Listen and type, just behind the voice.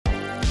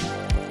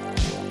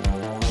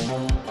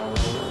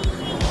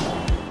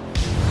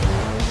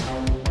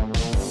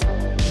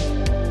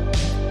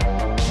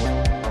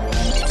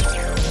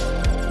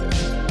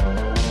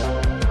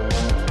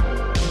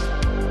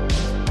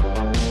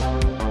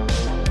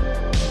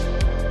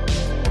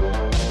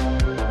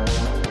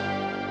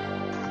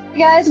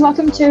guys,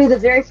 welcome to the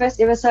very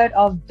first episode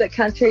of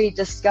Bit.Country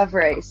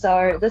Discovery.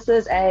 So this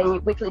is a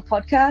weekly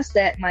podcast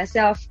that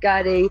myself,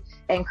 Gardy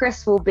and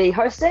Chris will be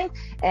hosting,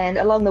 and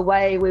along the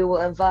way we will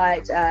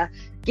invite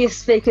guest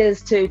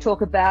speakers to talk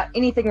about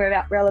anything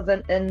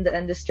relevant in the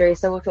industry.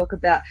 So we'll talk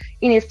about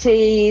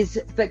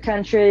NFTs,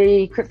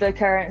 Bit.Country,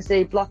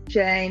 cryptocurrency,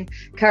 blockchain,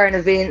 current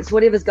events,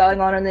 whatever's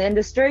going on in the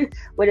industry.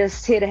 We're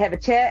just here to have a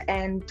chat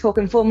and talk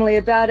informally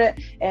about it.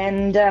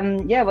 And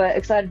we're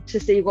excited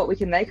to see what we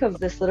can make of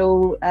this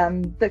little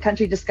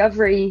Bit.Country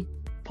Discovery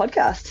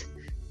podcast.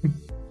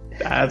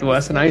 That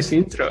was a nice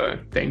intro.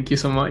 Thank you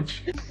so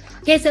much.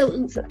 Okay,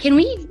 so can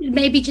we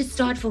maybe just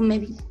start from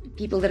maybe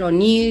people that are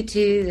new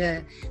to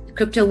the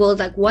crypto world?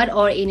 Like, what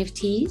are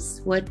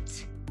NFTs? What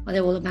are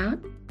they all about?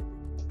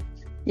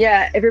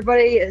 Yeah,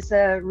 everybody, it's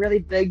a really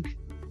big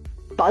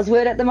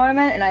buzzword at the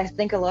moment, and I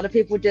think a lot of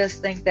people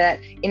just think that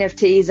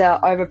NFTs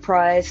are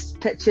overpriced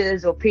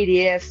pictures or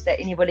PDFs that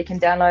anybody can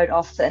download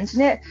off the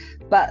internet,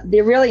 but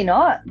they're really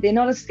not. They're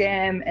not a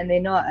scam, and they're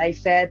not a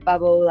fad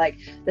bubble. Like,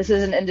 this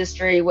is an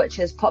industry which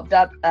has popped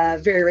up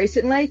very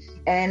recently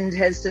and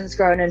has since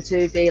grown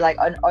into be like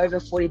an over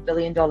 $40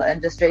 billion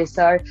industry.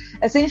 So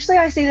essentially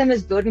I see them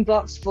as building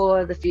blocks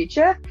for the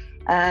future.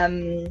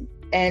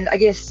 And I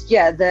guess,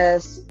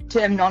 the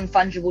term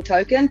non-fungible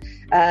token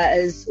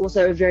is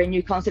also a very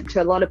new concept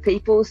to a lot of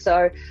people.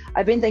 So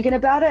I've been thinking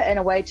about it, and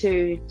a way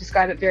to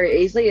describe it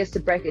very easily is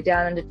to break it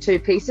down into two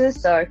pieces.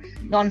 So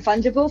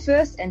non-fungible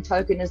first and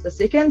token is the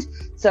second.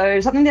 So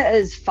something that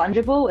is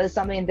fungible is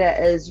something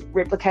that is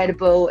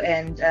replicatable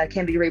and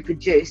can be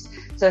reproduced.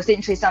 So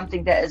essentially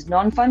something that is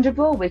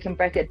non-fungible, we can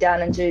break it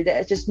down into that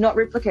it's just not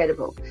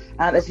replicatable.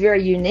 It's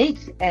very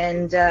unique,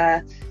 and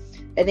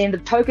then the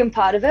token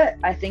part of it,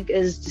 I think,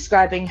 is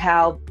describing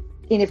how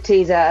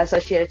NFTs are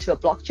associated to a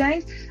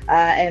blockchain,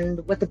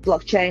 and with the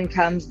blockchain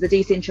comes the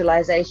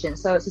decentralization.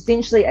 So it's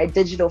essentially a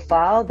digital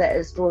file that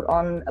is stored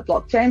on a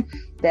blockchain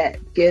that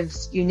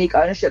gives unique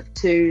ownership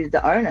to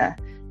the owner.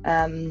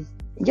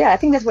 I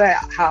think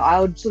that's how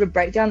I would sort of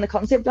break down the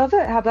concept of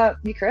it. How about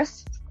you,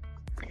 Chris?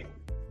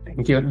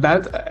 Thank you.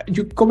 That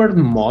you covered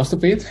most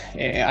of it.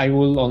 I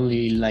will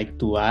only like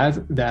to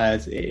add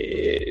that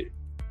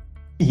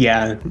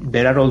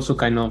there are also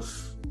kind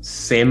of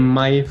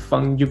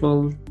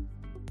semi-fungible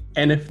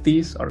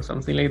NFTs or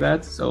something like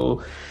that.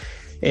 So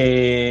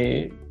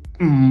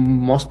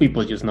most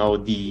people just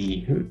know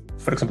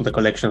for example, the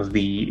collections,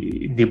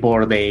 the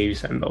Bored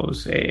Apes and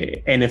those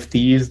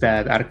NFTs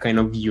that are kind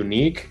of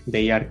unique.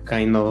 They are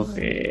kind of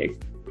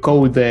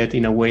coded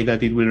in a way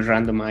that it will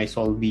randomize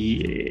all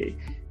the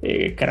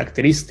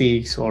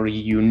characteristics or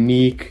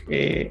unique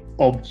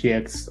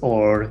objects,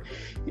 or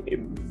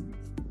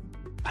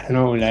I don't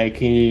know,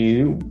 like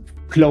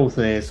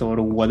clothes or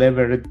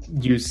whatever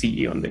you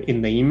see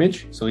in the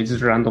image. So it's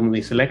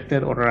randomly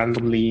selected or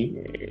randomly,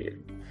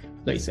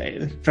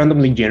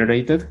 randomly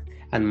generated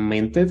and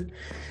minted.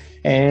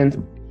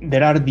 And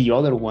there are the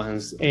other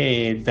ones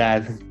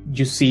that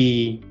you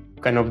see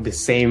kind of the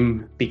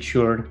same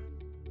picture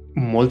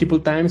multiple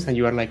times, and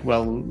you are like,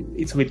 well,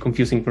 it's a bit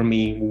confusing for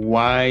me.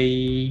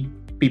 Why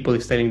people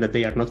is telling that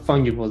they are not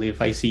fungible if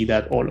I see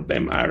that all of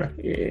them are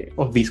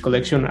of this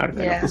collection are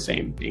kind of the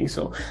same thing?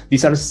 So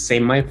these are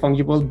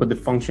semi-fungible, but the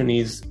function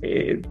is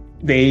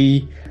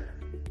the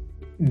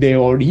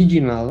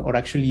original, or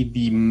actually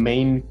the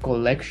main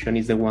collection,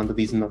 is the one that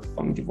is not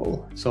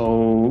fungible.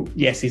 So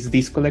yes, it's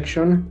this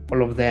collection.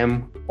 All of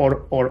them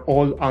or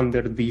all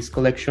under this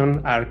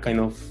collection are kind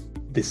of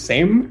the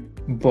same,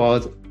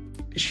 but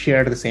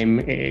share the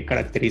same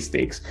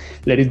characteristics.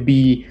 Let it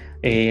be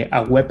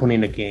a weapon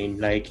in a game.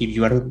 Like if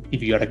you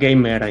are a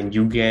gamer and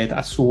you get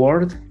a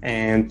sword,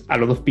 and a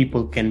lot of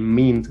people can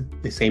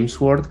mint the same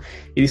sword,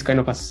 it is kind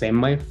of a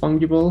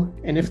semi-fungible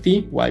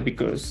NFT. Why?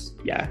 Because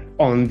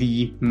on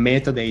the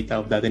metadata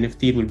of that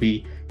NFT it will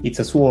be, it's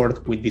a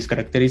sword with these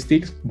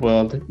characteristics,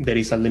 but there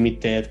is a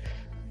limited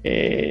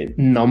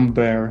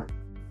number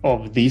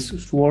of these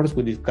swords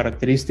with these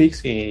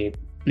characteristics,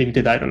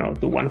 limited, I don't know,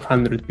 to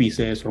 100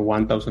 pieces or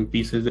 1,000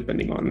 pieces,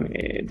 depending on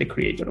the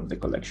creator of the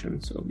collection.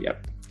 So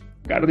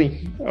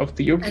Gardy, off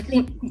to you. I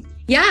think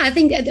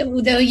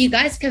though you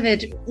guys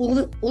covered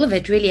all of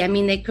it, really. I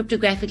mean, they're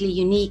cryptographically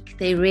unique,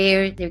 they're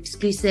rare, they're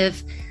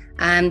exclusive.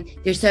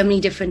 There's so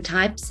many different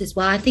types as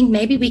well. I think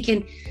maybe we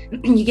can,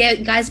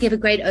 guys gave a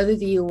great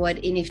overview of what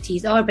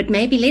NFTs are, but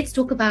maybe let's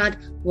talk about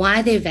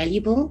why they're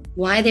valuable,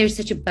 why they're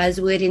such a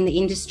buzzword in the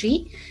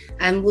industry.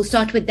 We'll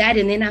start with that,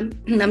 and then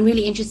I'm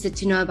really interested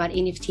to know about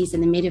NFTs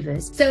in the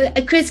metaverse. So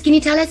Chris, can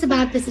you tell us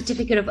about the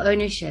certificate of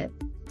ownership?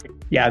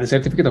 Yeah, the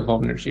certificate of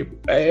ownership.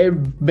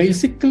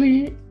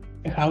 Basically,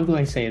 how do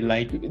I say it?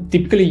 Like,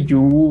 typically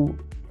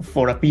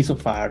for a piece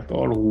of art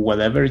or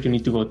whatever, you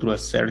need to go through a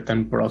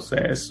certain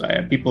process.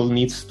 People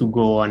needs to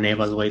go and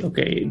evaluate,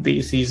 okay,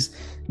 this is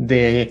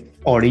the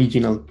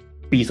original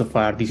piece of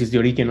art, this is the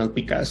original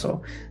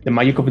Picasso. The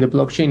magic of the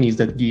blockchain is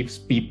that gives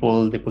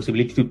people the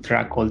possibility to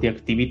track all the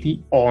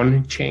activity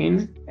on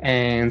chain.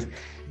 And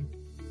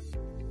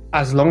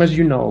as long as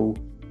you know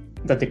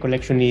that the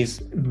collection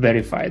is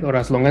verified, or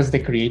as long as the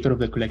creator of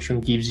the collection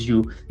gives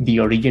you the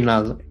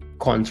original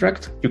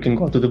contract, you can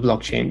go to the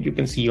blockchain, you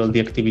can see all the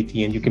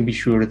activity, and you can be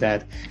sure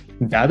that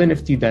that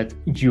NFT that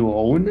you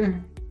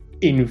own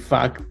in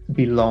fact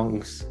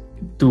belongs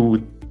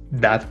to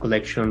that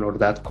collection or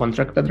that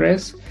contract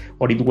address,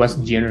 or it was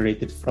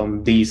generated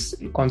from this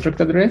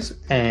contract address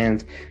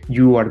and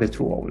you are the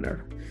true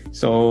owner.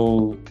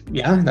 So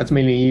yeah, that's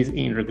mainly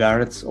in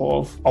regards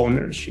of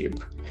ownership.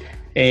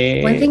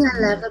 One thing I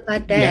love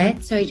about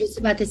that, sorry, just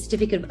about the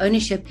certificate of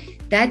ownership,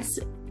 that's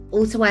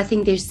also why I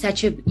think there's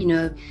such a,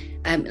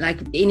 like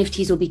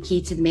NFTs will be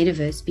key to the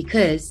metaverse,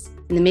 because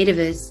in the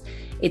metaverse,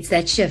 it's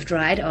that shift,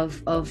 right?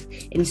 Of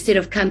instead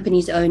of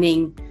companies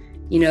owning,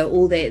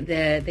 all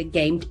the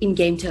game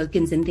in-game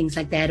tokens and things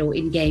like that, or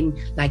in-game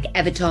like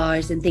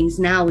avatars and things,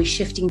 now we're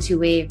shifting to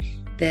where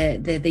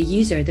the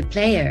user, the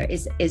player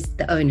is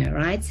the owner,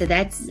 right? So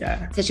that's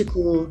such a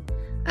cool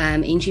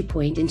entry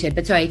point into it.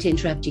 But sorry to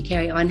interrupt you,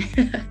 carry on.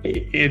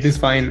 It is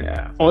fine.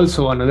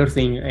 Also, another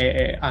thing,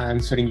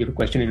 answering your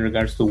question in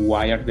regards to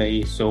why are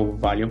they so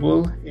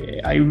valuable,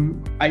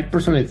 I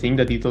personally think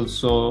that it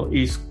also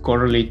is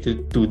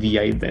correlated to the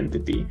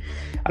identity.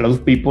 A lot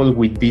of people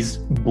with this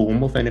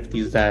boom of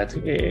NFTs that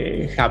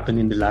happened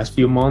in the last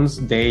few months,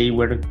 they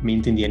were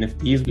minting the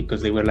NFTs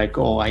because they were like,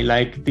 oh, I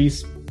like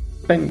these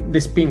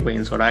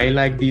penguins, or I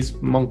like these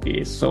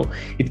monkeys. So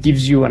it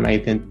gives you an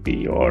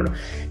identity, or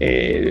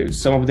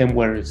some of them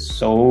were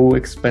so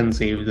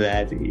expensive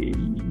that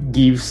it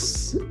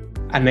gives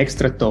an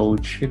extra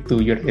touch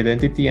to your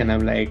identity, and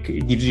I'm like,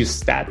 it gives you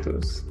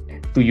status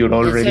to your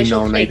already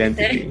known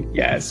identity.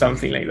 Yeah,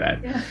 something like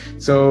that. Yeah.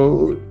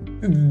 So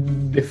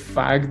the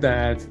fact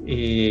that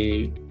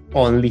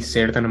only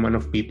certain amount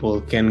of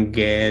people can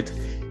get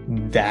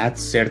that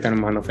certain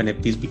amount of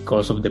NFTs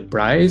because of the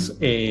price,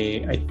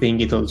 I think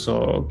it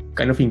also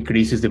kind of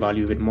increases the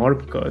value even more,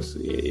 because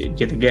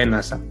yet again,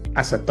 as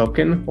a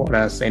token or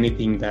as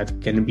anything that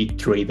can be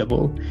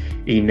tradable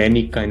in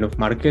any kind of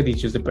market, it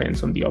just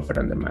depends on the offer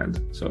and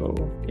demand. So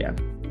yeah.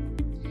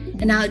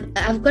 And now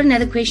I've got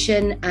another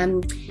question.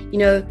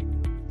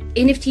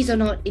 NFTs are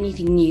not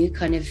anything new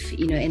kind of,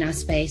 in our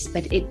space,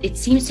 but it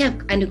seems to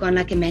have undergone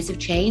like a massive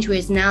change,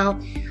 whereas now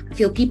I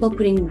feel people are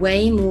putting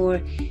way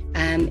more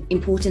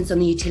importance on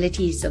the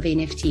utilities of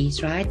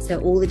NFTs, right? So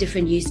all the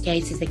different use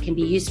cases that can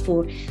be used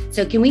for.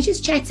 So can we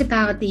just chat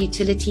about the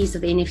utilities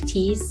of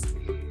NFTs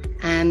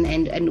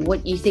and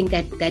what you think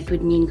that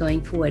would mean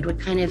going forward? What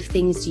kind of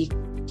things do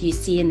you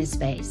see in this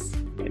space?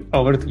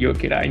 Over to you,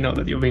 Kira. I know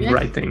that you've been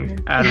writing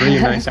a really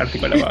nice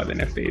article about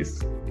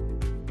NFTs.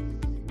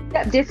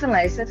 Yeah,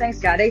 definitely. So thanks,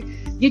 Gadi.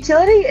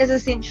 Utility is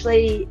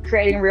essentially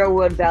creating real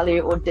world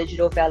value or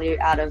digital value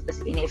out of this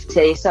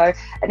NFT. So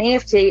an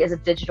NFT is a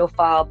digital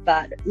file,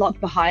 but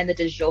locked behind the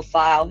digital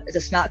file is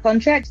a smart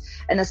contract,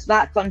 and a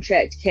smart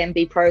contract can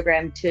be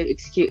programmed to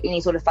execute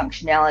any sort of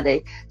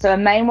functionality. So a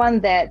main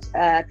one that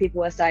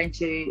people are starting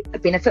to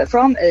benefit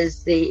from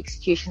is the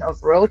execution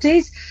of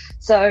royalties.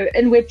 So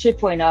in Web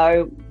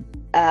 2.0,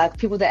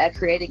 people that are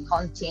creating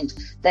content,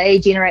 they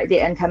generate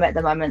their income at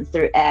the moment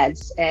through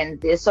ads, and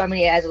there's so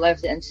many ads all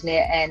over the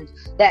internet, and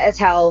that is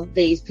how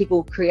these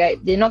people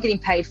create. They're not getting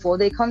paid for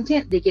their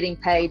content, they're getting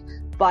paid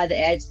by the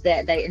ads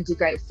that they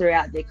integrate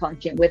throughout their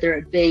content, whether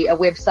it be a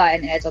website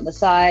and ads on the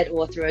side,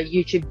 or through a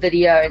YouTube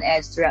video and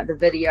ads throughout the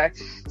video.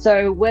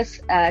 So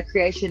with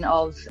creation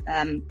of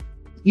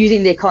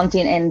using their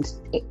content and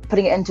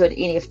putting it into an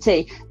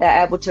NFT,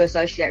 they're able to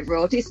associate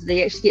royalties. So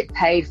they actually get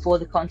paid for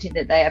the content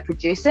that they are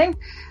producing.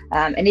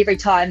 And every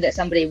time that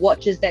somebody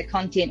watches that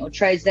content or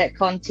trades that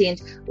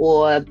content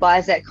or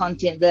buys that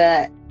content,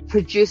 the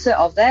producer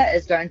of that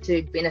is going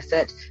to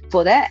benefit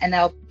for that, and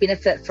they'll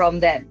benefit from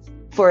that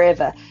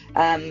forever.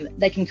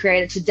 They can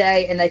create it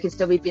today and they can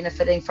still be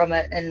benefiting from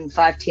it in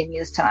 5-10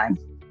 years time.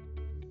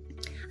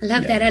 I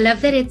love that. I love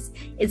that it's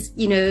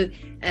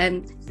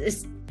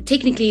it's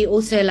technically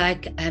also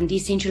like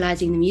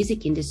decentralizing the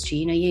music industry.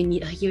 You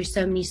hear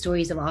so many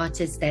stories of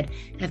artists that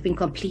have been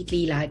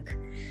completely like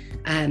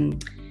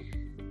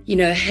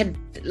had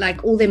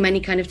like all their money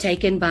kind of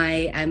taken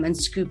by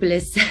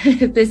unscrupulous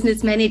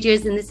business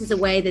managers, and this is a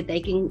way that they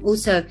can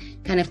also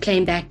kind of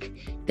claim back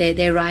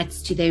their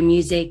rights to their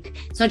music.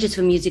 It's not just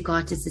for music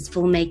artists, it's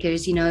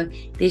filmmakers.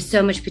 There's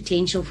so much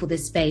potential for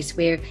this space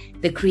where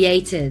the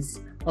creators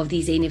of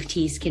these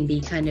NFTs can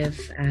be kind of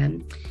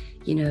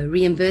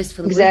reimbursed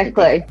for the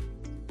work.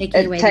 It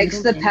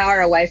takes the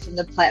power away from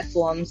the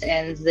platforms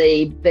and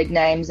the big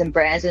names and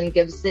brands, and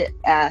gives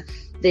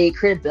the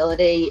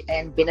credibility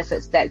and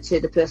benefits back to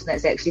the person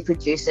that's actually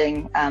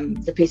producing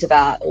the piece of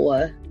art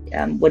or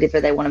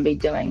whatever they want to be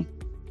doing.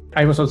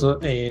 I was also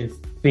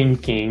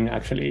thinking,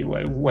 actually,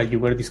 while you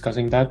were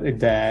discussing that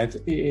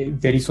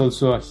there is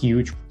also a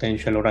huge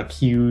potential or a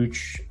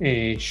huge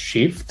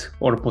shift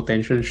or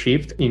potential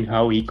shift in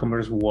how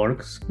e-commerce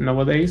works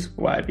nowadays.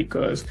 Why?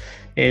 Because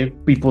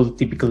people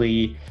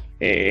typically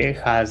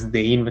has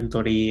the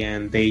inventory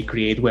and they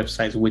create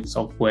websites with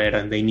software,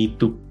 and they need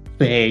to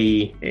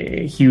pay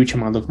a huge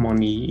amount of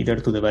money either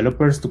to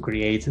developers to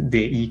create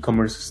the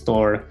e-commerce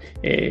store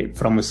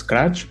from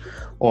scratch,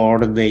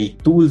 or the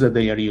tools that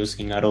they are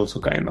using are also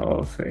kind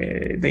of,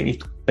 they need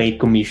to pay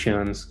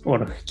commissions or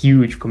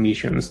huge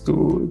commissions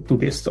to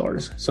the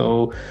stores.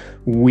 So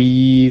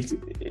with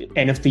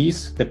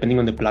NFTs, depending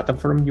on the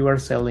platform you are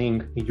selling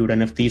your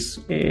NFTs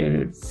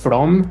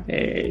from,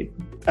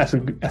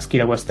 as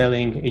Kira was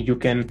telling, you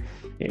can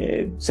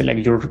select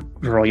your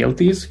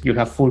royalties. You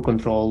have full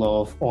control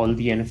of all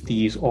the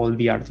NFTs, all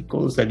the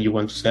articles that you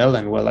want to sell.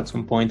 And well, at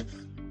some point,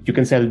 you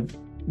can sell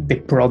the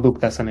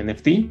product as an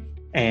NFT,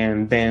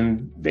 and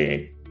then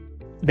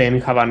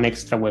have an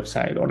extra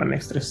website or an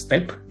extra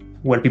step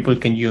where people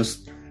can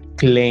just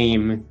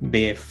claim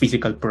the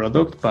physical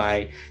product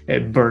by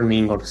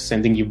burning or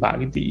sending you back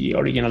the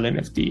original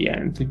NFT,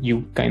 and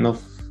you kind of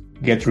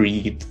get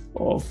rid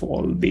of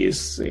all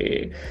these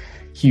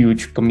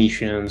huge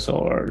commissions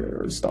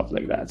or stuff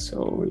like that.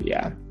 So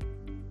yeah,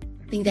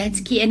 I think that's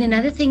key. And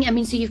another thing, I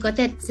mean, so you've got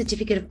that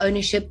certificate of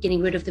ownership,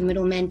 getting rid of the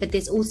middleman, but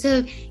there's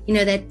also,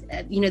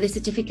 the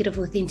certificate of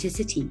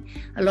authenticity.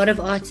 A lot of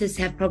artists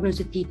have problems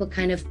with people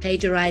kind of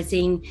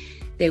plagiarizing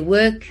their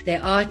work,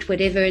 their art,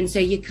 whatever. And so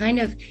you're kind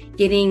of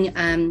getting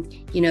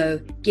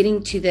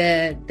to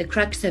the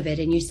crux of it,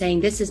 and you're saying,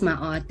 this is my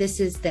art, this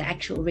is the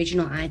actual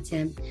original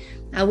item.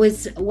 I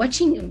was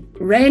watching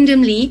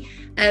randomly,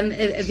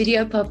 a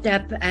video popped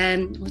up,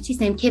 what's his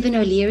name? Kevin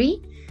O'Leary.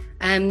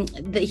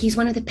 He's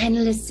one of the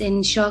panelists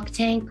in Shark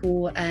Tank,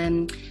 or I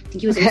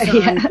think he was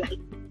also on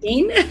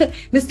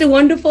Mr.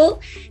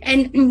 Wonderful.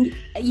 And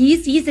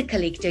he's a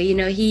collector,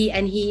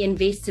 he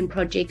invests in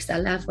projects. I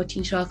love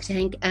watching Shark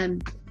Tank.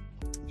 And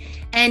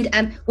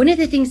one of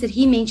the things that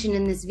he mentioned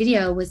in this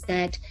video was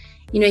that,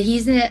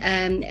 he's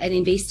an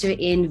investor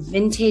in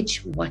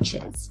vintage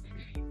watches.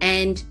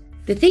 And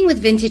the thing with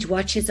vintage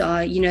watches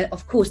are,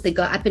 of course, they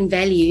go up in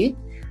value.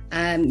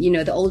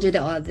 The older they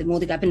are, the more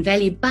they go up in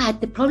value. But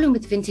the problem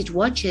with vintage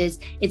watches,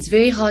 it's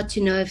very hard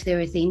to know if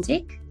they're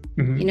authentic,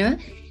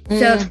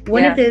 So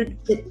one of the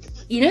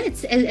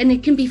and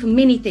it can be for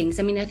many things.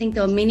 I mean, I think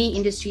there are many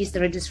industries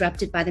that are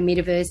disrupted by the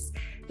metaverse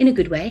in a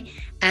good way,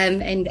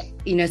 and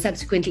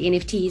subsequently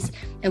NFTs.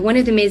 And one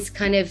of them is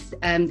kind of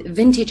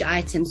vintage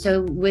items.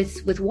 So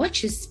with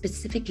watches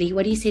specifically,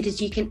 what he said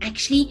is you can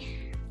actually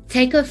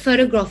take a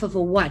photograph of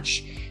a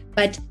watch,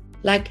 but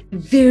like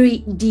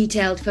very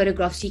detailed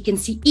photographs. So you can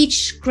see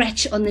each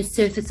scratch on the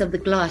surface of the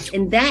glass,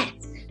 and that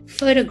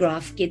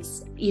photograph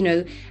gets,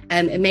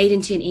 made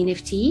into an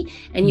NFT.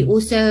 And you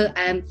also,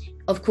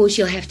 of course,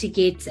 you'll have to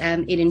get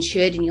it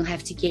insured, and you'll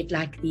have to get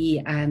like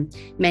the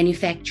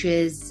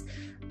manufacturer's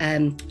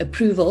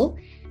approval.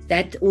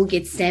 That all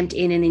gets stamped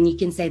in, and then you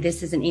can say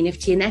this is an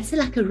NFT. And that's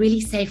like a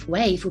really safe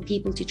way for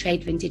people to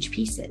trade vintage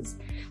pieces.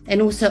 And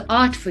also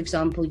art, for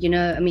example,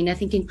 I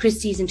think in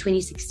Christie's in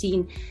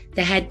 2016,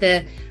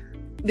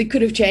 they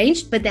could have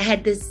changed, but they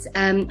had this,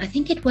 I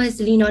think it was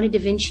Leonardo da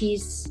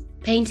Vinci's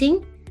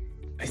painting,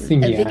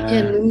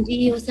 Victor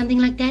Mundi or something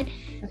like that.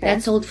 Okay.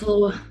 That sold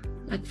for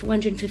like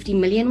 450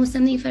 million or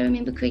something, if I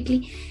remember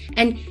correctly.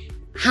 And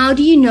how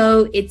do you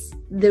know it's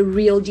the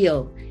real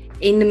deal?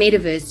 In the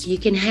metaverse, you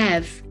can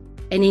have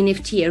an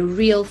NFT, a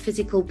real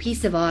physical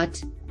piece of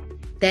art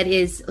that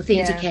is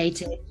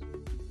authenticated. Yeah.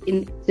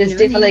 There's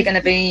definitely going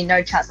to be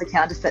no chance of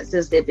counterfeits,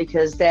 is there?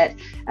 Because that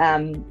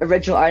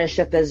original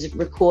ownership is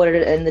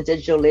recorded in the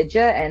digital ledger,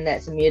 and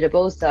that's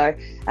immutable. So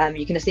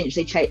you can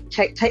essentially take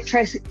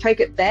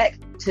it back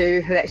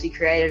to who actually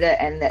created it,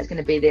 and that's going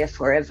to be there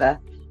forever.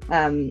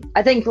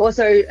 I think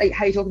also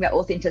how you're talking about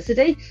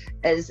authenticity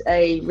is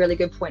a really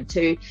good point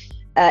too.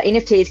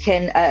 NFTs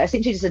can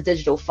essentially just a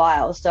digital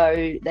file,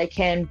 so they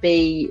can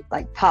be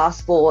like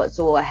passports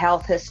or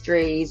health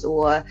histories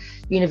or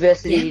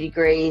university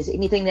degrees,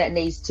 anything that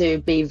needs to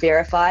be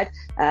verified,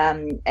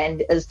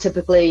 and is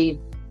typically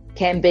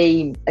can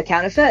be a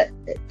counterfeit.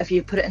 If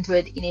you put it into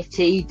an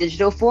NFT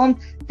digital form,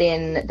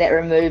 then that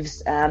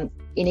removes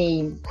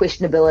any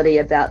questionability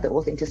about the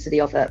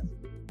authenticity of it.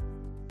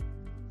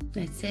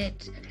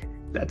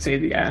 That's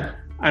it, yeah.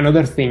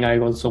 Another thing I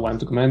also want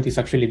to comment is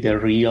actually the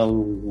real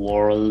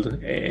world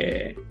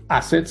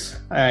assets.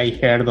 I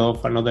heard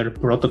of another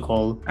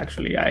protocol.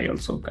 Actually, I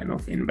also kind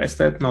of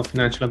invested, not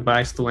financial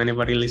advice to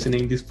anybody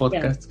listening to this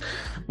podcast,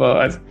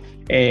 but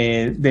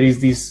there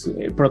is this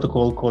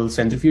protocol called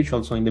Centrifuge,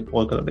 also in the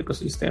Polkadot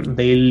ecosystem.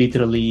 They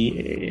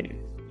literally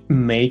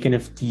make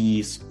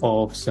NFTs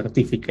of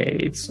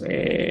certificates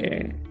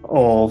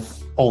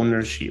of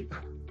ownership,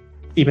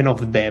 even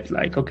of debt.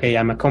 Like, okay,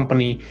 I'm a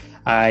company,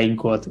 I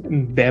got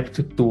debt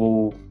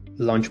to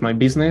launch my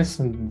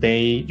business.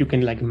 You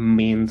can like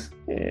mint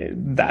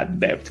that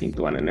debt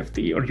into an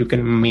NFT, or you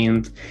can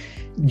mint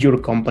your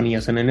company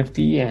as an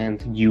NFT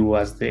and you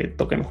as the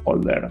token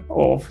holder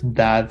of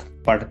that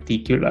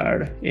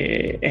particular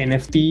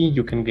NFT.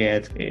 You can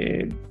get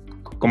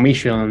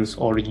commissions,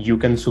 or you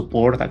can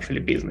support actually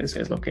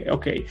businesses.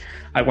 Okay,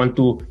 I want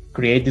to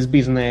create this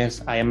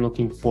business. I am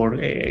looking for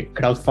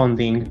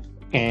crowdfunding,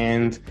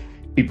 and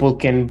people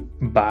can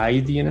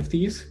buy the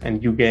NFTs,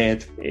 and you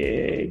get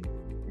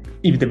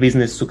if the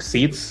business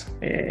succeeds,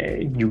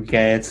 you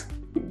get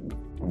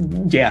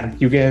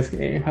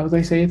how do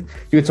I say it?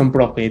 You get some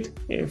profit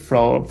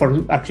for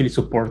actually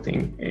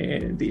supporting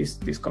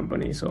this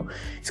company. So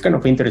it's kind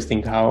of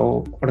interesting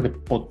or the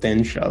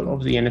potential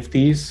of the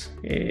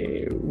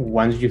NFTs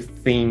once you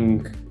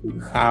think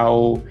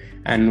how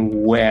and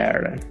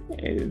where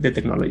the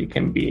technology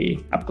can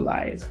be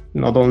applied,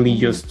 not only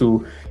just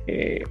to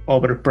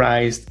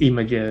overpriced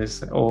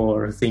images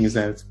or things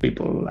that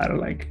people are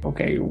like,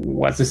 okay,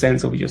 what's the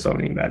sense of just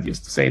owning that?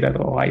 Just to say that,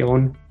 oh, I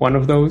own one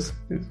of those.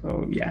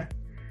 So yeah.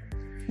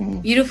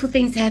 Beautiful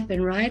things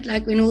happen, right?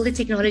 Like when all the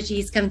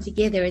technologies come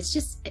together, it's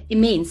just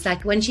immense.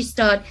 Like once you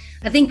start,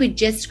 I think we're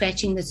just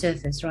scratching the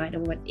surface, right,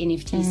 of what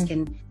NFTs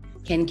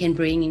can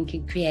bring and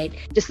can create.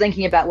 Just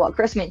thinking about what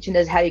Chris mentioned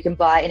is how you can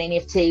buy an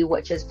NFT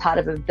which is part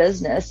of a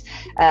business.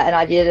 An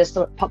idea just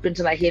popped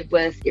into my head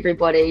with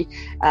everybody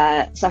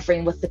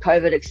suffering with the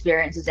COVID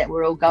experiences that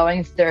we're all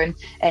going through,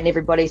 and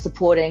everybody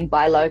supporting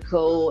buy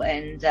local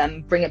and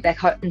bring it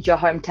back into your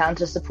hometown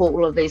to support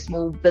all of these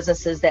small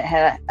businesses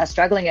that are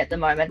struggling at the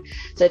moment.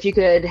 So if you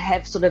could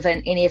have sort of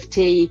an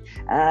NFT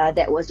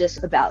that was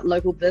just about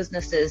local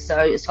businesses,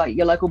 so it's like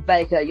your local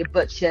baker, your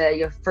butcher,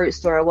 your fruit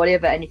store or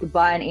whatever, and you could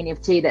buy an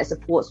NFT that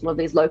supports all of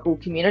these local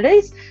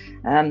communities.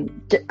 I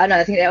think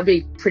that would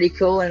be pretty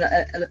cool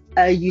and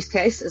a use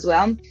case as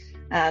well.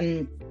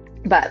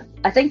 But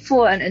I think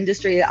for an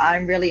industry that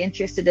I'm really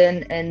interested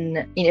in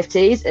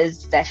NFTs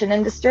is fashion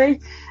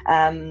industry,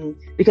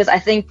 because I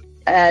think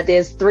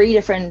there's 3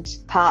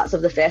 different parts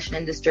of the fashion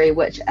industry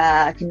which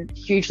can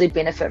hugely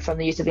benefit from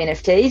the use of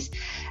NFTs.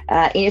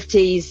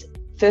 NFTs,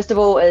 first of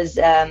all, is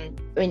in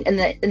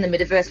the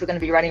metaverse, we're going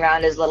to be running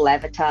around as little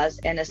avatars,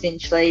 and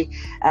essentially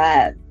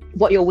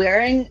what you're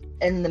wearing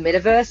in the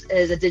metaverse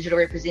is a digital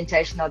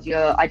representation of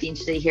your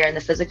identity here in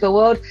the physical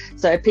world.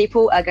 So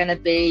people are going to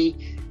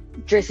be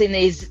dressing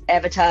these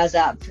avatars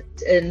up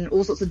in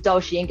all sorts of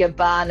Dolce &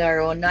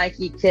 Gabbana or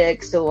Nike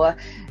kicks or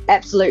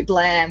absolute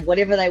glam,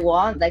 whatever they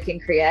want, they can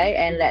create,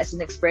 and that's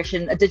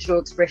a digital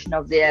expression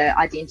of their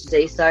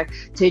identity. So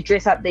to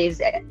dress up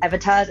these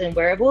avatars and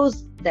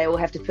wearables, they will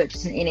have to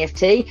purchase an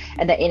NFT,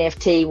 and the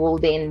NFT will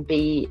then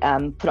be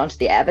put onto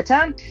the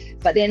avatar.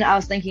 But then I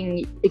was thinking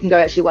you can go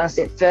actually one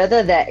step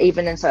further, that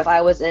so if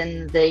I was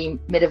in the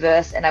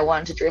metaverse and I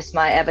wanted to dress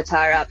my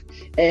avatar up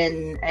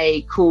in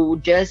a cool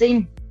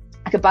jersey,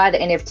 I could buy the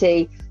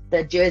NFT,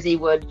 the jersey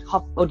would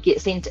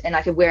get sent and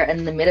I could wear it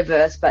in the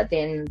metaverse, but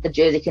then the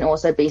jersey can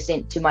also be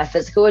sent to my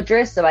physical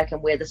address, so I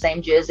can wear the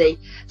same jersey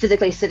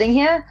physically sitting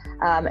here,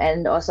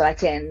 and also I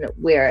can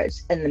wear it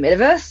in the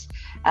metaverse.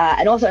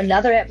 And also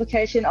another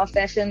application of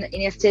fashion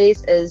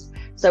NFTs is,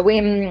 so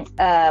when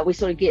we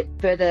sort of get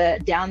further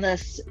down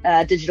this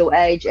digital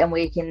age and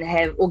we can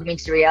have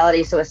augmented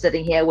reality, so we're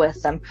sitting here with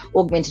some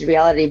augmented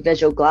reality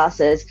visual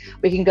glasses,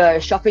 we can go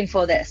shopping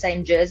for that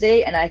same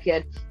jersey and I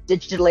could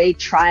digitally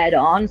try it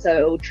on, so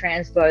it will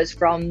transpose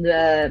from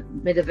the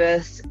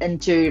metaverse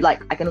into,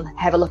 like, I can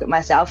have a look at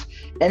myself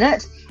in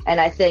it. And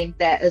I think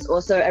that is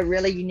also a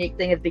really unique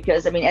thing, is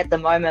because at the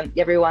moment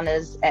everyone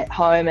is at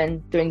home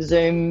and doing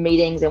Zoom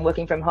meetings and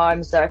working from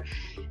home, so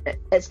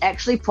it's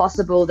actually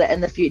possible that in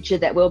the future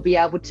that I'll be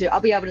able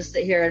to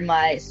sit here in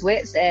my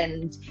sweats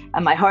and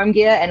my home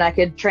gear, and I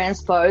could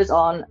transpose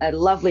on a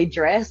lovely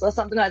dress or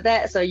something like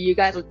that. So you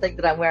guys would think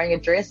that I'm wearing a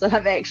dress, but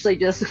I'm actually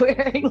just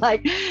wearing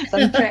like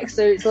some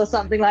tracksuits or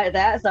something like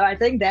that. So I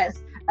think that's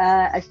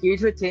a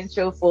huge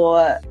potential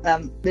for,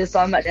 there's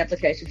so much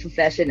application for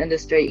fashion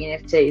industry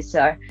NFTs.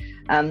 So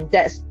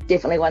that's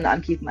definitely one that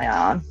I'm keeping my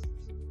eye on.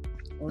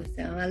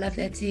 Awesome. I love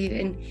that too.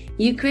 And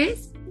you,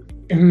 Chris?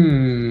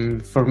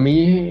 For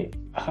me,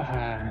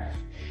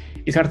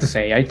 it's hard to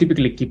say. I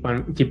typically keep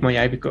my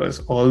eye,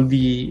 because all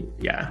the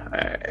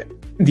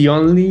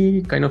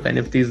only kind of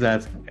NFTs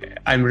that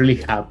I'm really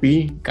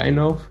happy kind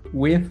of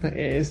with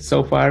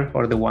so far,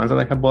 or the ones that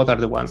I have bought, are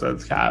the ones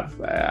that have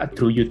a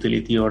true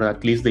utility, or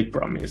at least they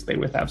promise they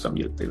will have some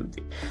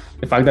utility.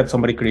 The fact that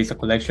somebody creates a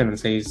collection and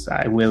says,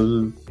 I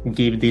will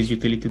give this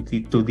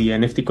utility to the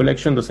NFT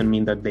collection, doesn't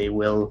mean that they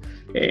will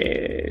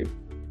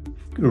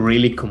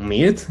really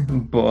commit,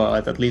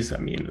 but at least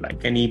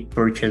like any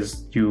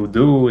purchase you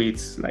do,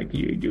 it's like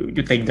you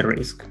take the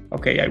risk.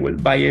 Okay, I will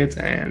buy it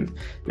and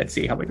let's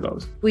see how it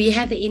goes. Well, you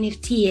have the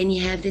NFT and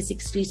you have this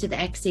exclusive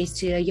access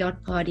to a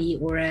yacht party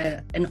or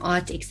an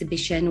art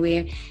exhibition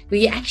where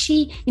you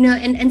actually,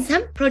 and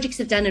some projects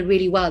have done it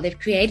really well. They've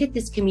created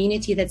this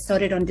community that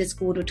started on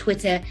Discord or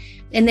Twitter,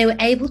 and they were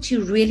able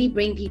to really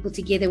bring people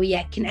together where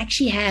you can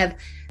actually have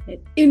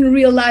in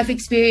real life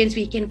experience,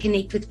 we can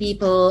connect with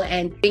people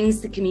and brings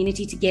the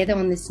community together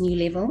on this new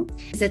level.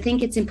 So I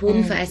think it's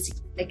important for us to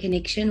keep that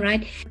connection,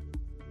 right?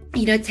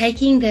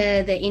 Taking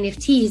the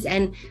NFTs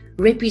and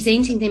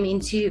representing them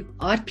into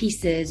art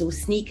pieces or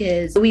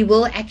sneakers. We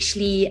will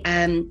actually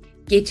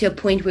get to a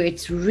point where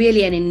it's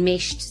really an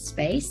enmeshed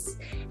space,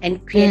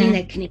 and creating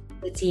that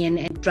connectivity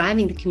and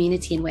driving the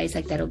community in ways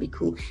like that will be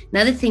cool.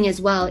 Another thing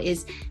as well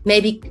is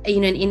maybe,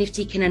 an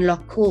NFT can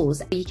unlock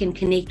calls. You can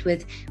connect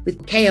with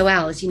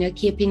KOLs,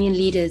 key opinion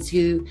leaders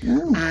who,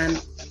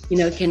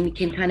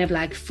 can kind of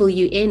like fill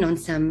you in on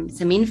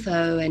some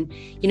info, and,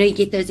 you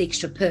get those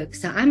extra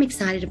perks. So I'm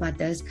excited about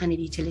those kind of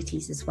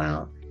utilities as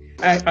well.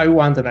 I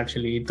wanted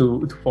actually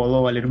to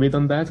follow a little bit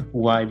on that.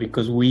 Why?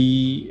 Because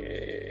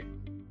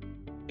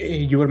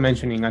you were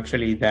mentioning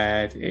actually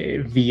that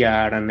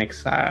VR and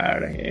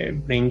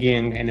XR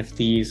bringing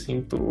NFTs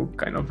into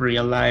kind of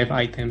real life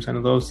items and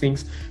those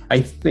things.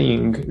 I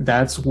think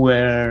that's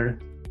where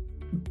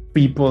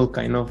people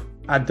kind of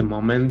at the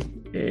moment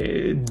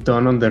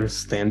don't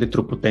understand the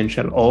true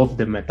potential of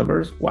the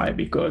metaverse. Why?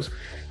 Because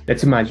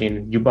let's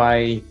imagine you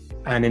buy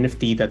an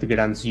NFT that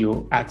grants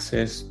you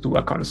access to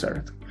a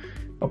concert.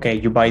 Okay,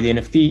 you buy the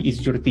NFT, it's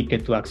your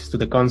ticket to access to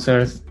the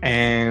concert,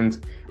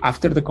 and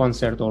after the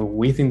concert or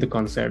within the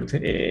concert,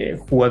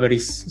 whoever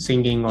is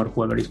singing or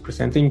whoever is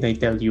presenting, they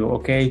tell you,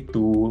 okay,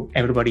 to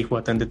everybody who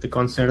attended the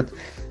concert,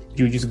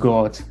 you just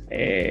got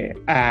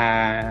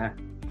a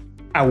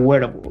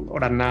wearable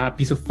or a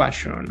piece of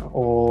fashion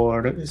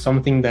or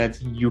something that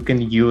you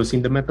can use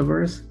in the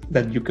metaverse,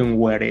 that you can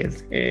wear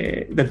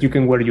that you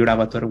can wear your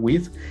avatar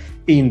with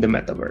in the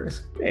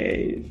metaverse.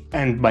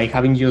 And by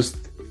having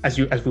just, as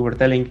we were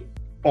telling,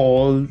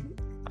 all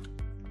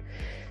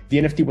the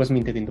NFT was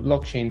minted in the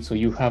blockchain, so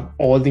you have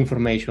all the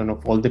information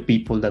of all the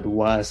people that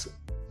was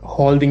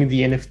holding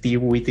the NFT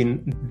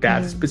within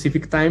that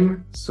specific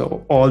time.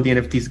 So all the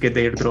NFTs get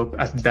airdropped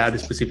at that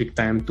specific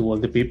time to all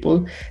the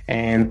people,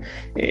 and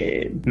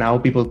now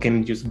people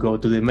can just go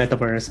to the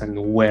metaverse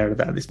and wear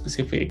that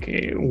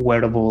specific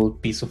wearable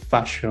piece of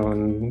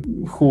fashion,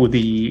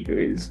 hoodie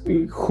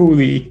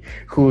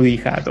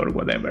hat or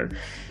whatever.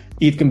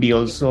 It can be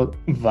also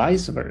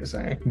vice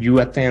versa. You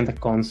attend a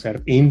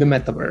concert in the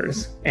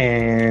metaverse,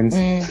 and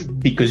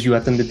because you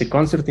attended the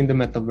concert in the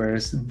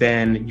metaverse,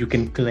 then you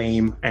can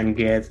claim and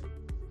get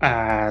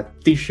a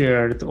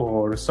t-shirt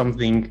or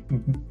something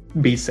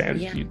be sent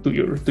to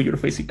your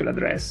physical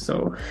address.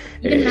 So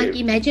even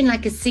imagine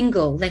like a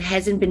single that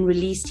hasn't been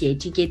released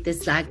yet. You get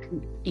this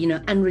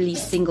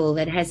unreleased single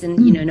that hasn't,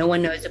 no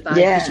one knows about.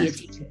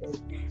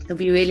 It'll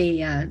be really,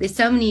 there's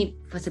so many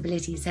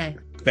possibilities there.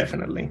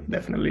 Definitely.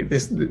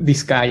 This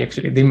sky,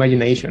 actually, the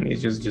imagination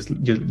is just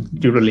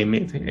your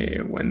limit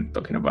when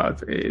talking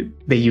about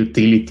the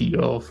utility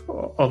of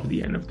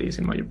the NFTs.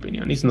 In my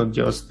opinion, it's not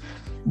just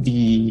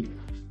the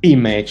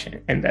image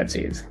and that's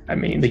it. I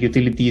mean, the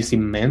utility is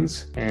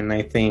immense, and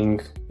I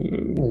think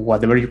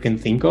whatever you can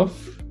think of,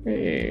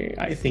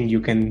 I think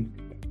you can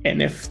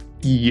NFT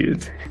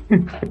it.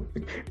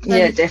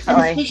 Yeah,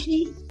 definitely.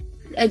 Especially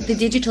the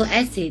digital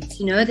assets,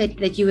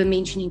 that you were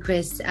mentioning,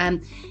 Chris.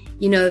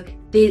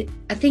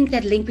 I think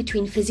that link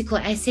between physical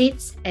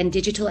assets and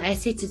digital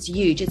assets is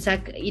huge. It's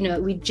like,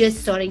 we're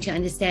just starting to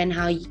understand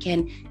how you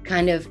can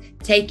kind of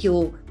take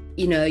your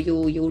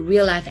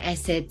real life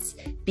assets,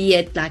 be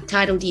it like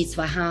title deeds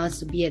for a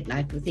house, or be it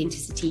like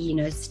authenticity,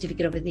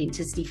 certificate of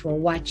authenticity for a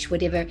watch,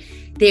 whatever.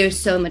 There's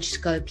so much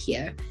scope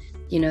here,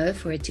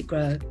 for it to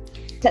grow.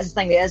 That's the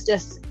thing. There's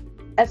just,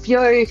 if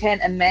you can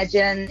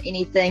imagine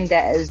anything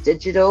that is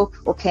digital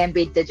or can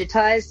be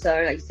digitized, so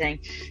like you're saying,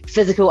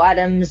 physical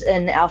items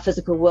in our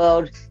physical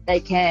world, they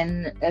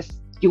can, if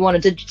you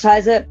want to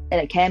digitize it and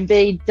it can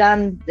be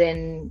done,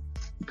 then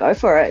go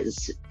for it.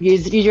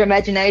 Use your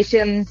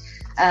imagination,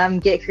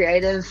 get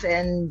creative,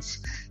 and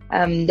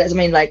that's,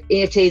 like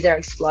NFTs are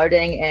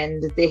exploding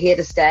and they're here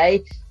to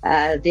stay.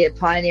 They're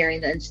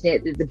pioneering the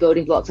internet, the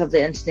building blocks of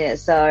the internet.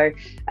 So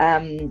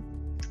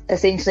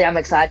essentially, I'm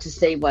excited to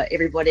see what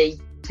everybody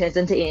turns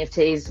into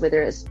NFTs,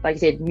 whether it's, like I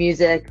said,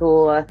 music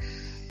or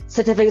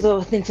certificates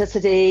of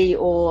authenticity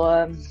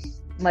or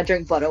my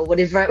drink bottle,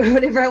 whatever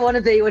I want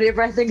to be,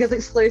 whatever I think is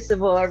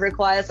exclusive or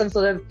requires some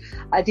sort of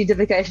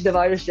identification of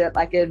ownership,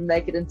 I can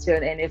make it into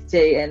an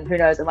NFT, and who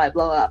knows, it might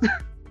blow up.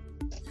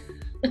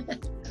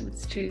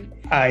 That's true.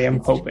 I am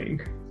hoping.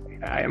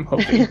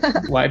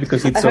 Why?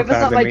 Because it's so hard. It's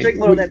not my drink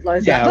bottle that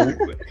blows up.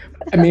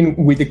 I mean,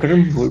 with the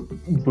current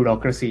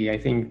bureaucracy, I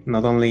think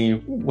not only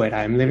where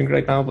I'm living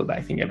right now, but I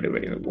think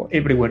everywhere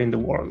in the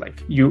world.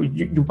 Like you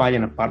buy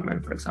an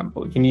apartment, for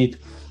example, you need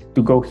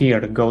to go here,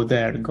 go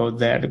there, go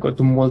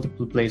to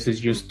multiple places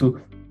just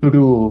to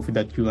prove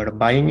that you are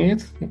buying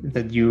it,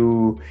 that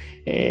you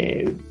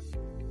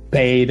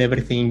paid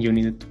everything you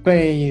needed to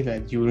pay,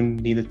 that you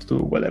needed to do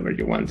whatever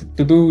you wanted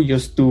to do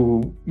just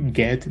to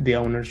get the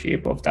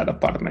ownership of that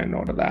apartment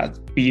or that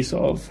piece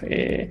of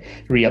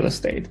real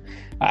estate.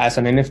 As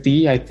an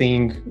NFT, I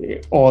think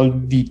all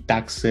the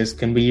taxes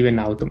can be even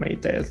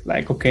automated.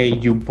 Like, okay,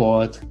 you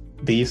bought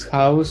this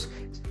house,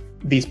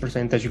 this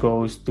percentage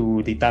goes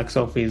to the tax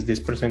office, this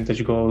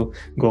percentage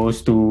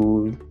goes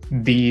to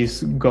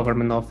this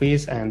government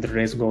office, and the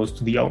rest goes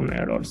to the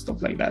owner or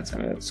stuff like that.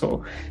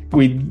 So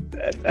with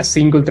a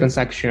single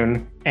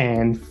transaction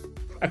and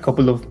a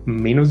couple of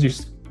minutes,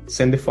 just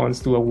send the funds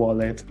to a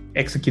wallet,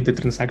 execute the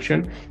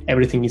transaction,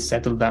 everything is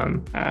settled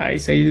down. I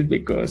say it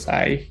because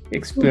I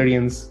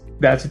experienced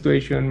that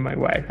situation. My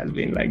wife has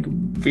been like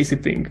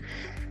visiting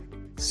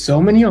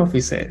so many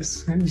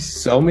offices,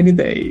 so many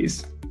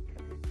days,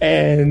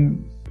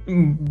 and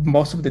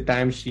most of the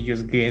time she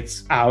just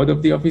gets out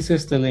of the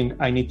offices telling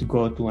I need to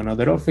go to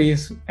another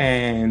office,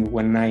 and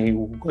when I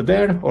go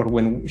there, or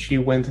when she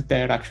went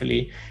there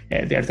actually,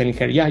 they're telling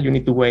her, yeah, you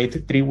need to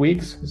wait 3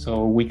 weeks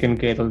so we can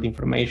get all the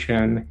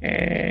information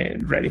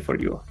ready for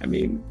you. I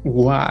mean,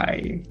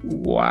 why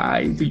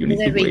do you need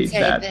to wait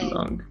that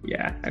long?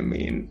 Yeah, I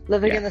mean,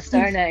 living in the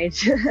Stone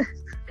Age.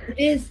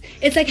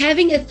 It's like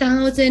having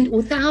 1,000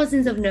 or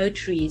thousands of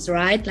notaries,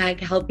 right? Like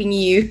helping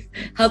you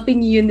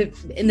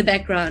in the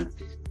background.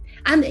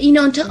 On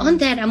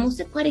that, I'm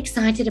also quite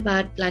excited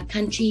about like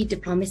country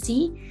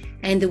diplomacy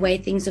and the way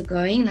things are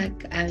going.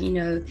 Like,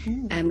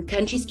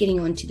 countries getting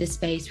onto the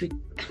space.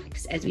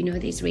 As we know,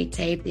 there's red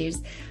tape.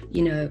 There's,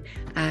 a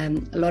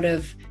lot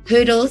of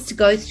hurdles to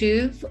go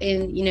through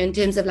in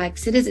terms of like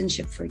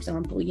citizenship, for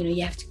example.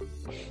 You have to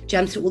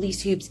jump through all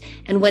these hoops,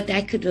 and what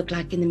that could look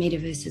like in the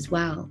metaverse as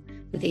well.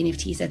 With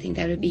NFTs, I think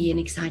that would be an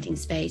exciting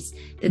space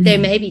that they're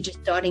maybe just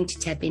starting to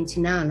tap into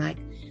now, like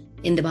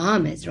in the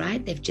Bahamas,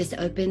 right? They've just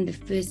opened the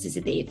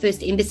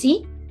first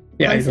embassy?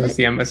 Yeah, it was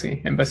the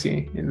embassy in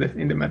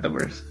the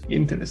metaverse.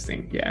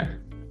 Interesting, yeah.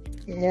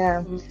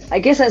 Yeah, I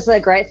guess that's the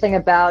great thing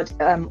about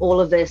all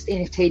of this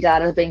NFT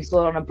data being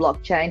stored on a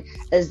blockchain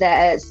is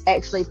that it's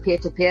actually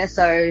peer-to-peer.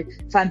 So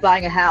if I'm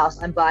buying a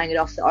house, I'm buying it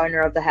off the owner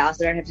of the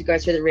house. I don't have to go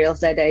through the real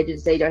estate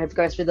agency, don't have to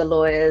go through the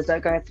lawyers,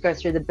 don't have to go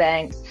through the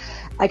banks.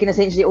 I can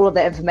essentially, all of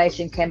that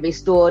information can be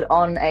stored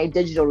on a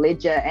digital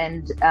ledger,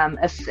 and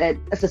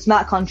if the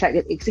smart contract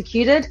is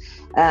executed,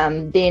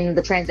 then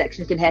the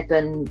transaction can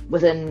happen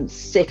within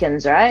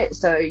seconds, right?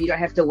 So you don't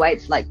have to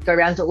wait, like go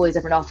around to all these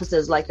different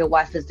offices like your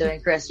wife is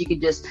doing, Chris. You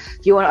can just,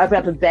 if you want to open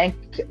up a bank,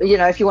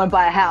 if you want to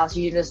buy a house,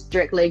 you can just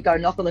directly go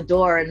knock on the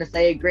door, and if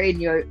they agree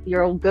and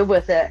you're all good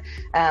with it,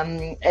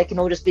 it can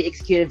all just be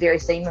executed very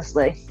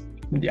seamlessly.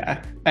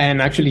 Yeah,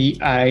 and actually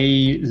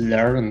I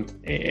learned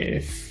a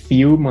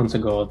few months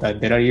ago that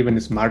there are even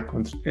smart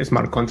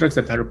contracts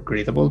that are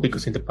upgradable,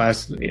 because in the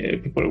past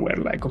people were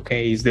like,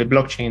 okay, it's the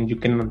blockchain, you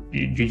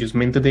just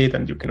minted it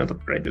and you cannot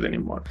upgrade it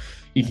anymore.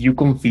 If you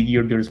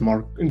configure your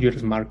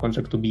smart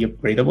contract to be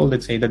upgradable,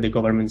 let's say that the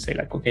government say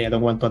like, okay, I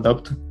don't want to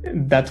adopt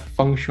that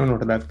function or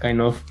that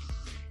kind of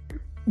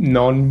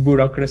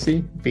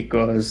non-bureaucracy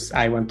because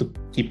I want to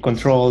keep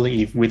control.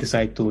 If we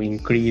decide to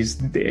increase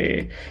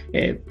the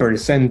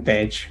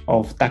percentage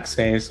of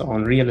taxes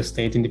on real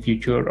estate in the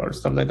future or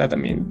stuff like that, I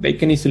mean, they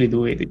can easily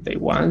do it if they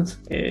want,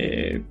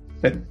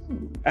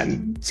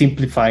 and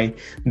simplify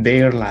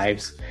their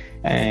lives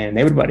and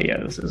everybody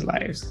else's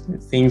lives.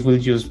 Things will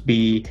just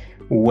be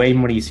way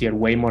more easier,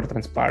 way more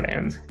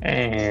transparent,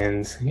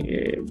 and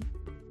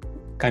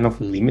kind of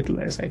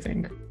limitless, I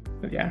think.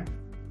 But yeah,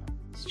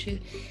 it's true.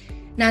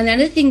 Now,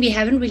 another thing we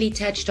haven't really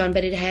touched on,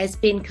 but it has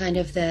been kind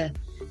of the,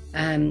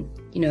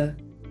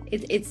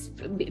 it's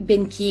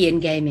been key in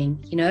gaming,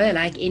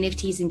 like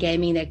NFTs in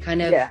gaming, they're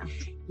kind of,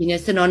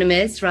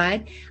 synonymous,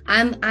 right?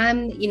 I'm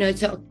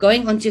so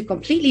going on to a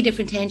completely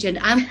different tangent.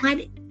 I'm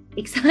quite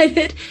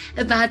excited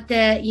about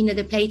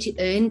the play to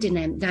earn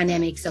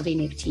dynamics of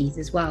NFTs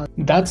as well.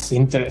 That's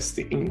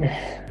interesting,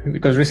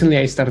 because recently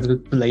I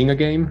started playing a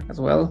game as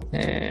well,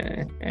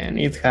 and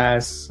it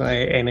has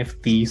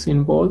NFTs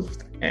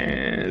involved.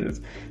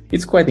 And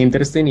it's quite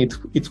interesting.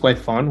 It's quite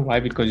fun. Why?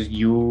 Because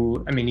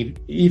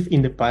if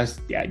in the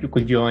past, you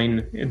could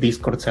join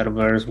Discord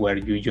servers where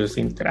you just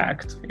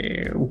interact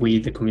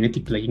with the community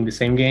playing the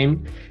same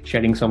game,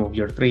 sharing some of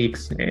your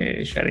tricks,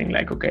 sharing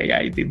like, okay,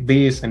 I did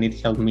this and it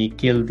helped me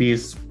kill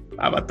this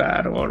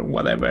avatar or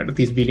whatever,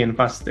 this villain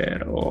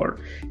faster, or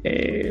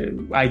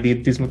I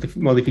did this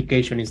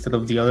modification instead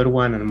of the other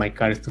one and my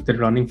car started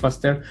running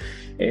faster.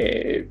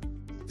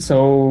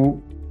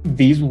 So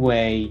this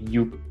way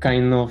you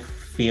kind of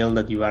feel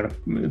that you are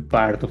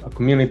part of a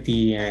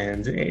community,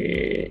 and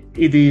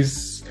it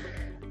is,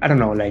 I don't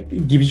know, like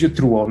gives you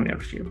true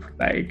ownership.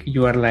 Like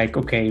you are like,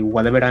 okay,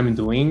 whatever I'm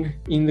doing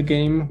in the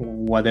game,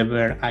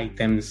 whatever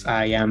items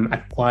I am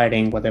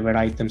acquiring, whatever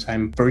items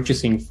I'm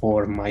purchasing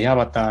for my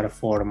avatar,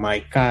 for my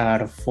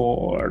car,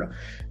 for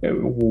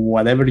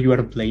whatever you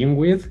are playing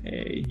with,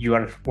 you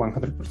are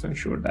 100%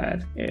 sure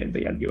that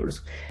they are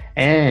yours.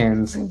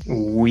 And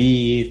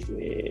with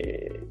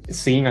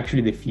seeing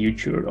actually the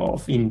future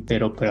of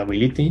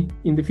interoperability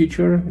in the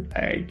future,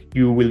 like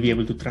you will be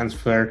able to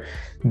transfer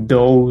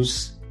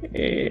those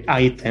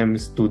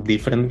items to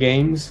different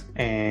games,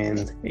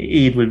 and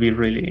it will be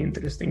really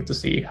interesting to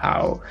see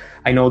how.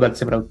 I know that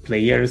several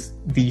players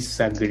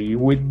disagree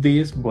with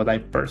this, but I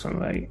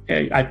personally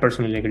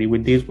agree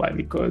with this. Why?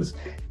 Because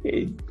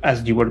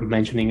as you were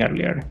mentioning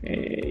earlier,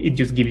 it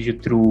just gives you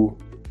true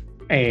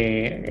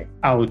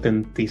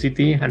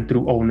authenticity and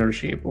true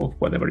ownership of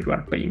whatever you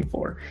are paying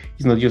for.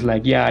 It's not just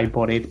like, yeah, I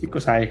bought it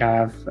because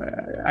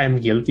I'm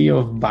guilty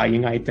of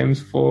buying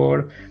items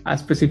for a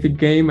specific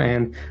game,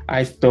 and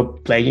I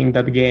stopped playing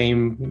that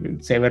game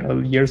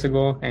several years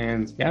ago,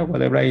 and yeah,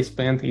 whatever I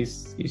spent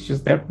is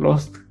just there,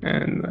 lost,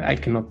 and I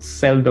cannot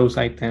sell those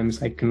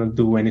items. I cannot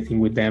do anything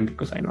with them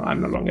because I know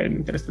I'm no longer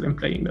interested in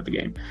playing that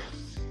game.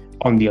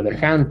 On the other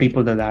hand,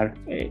 people that are,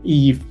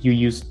 if you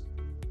use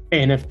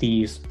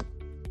NFTs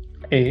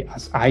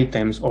as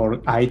items, or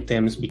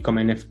items become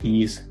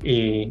NFTs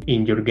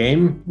in your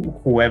game,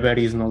 whoever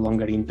is no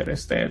longer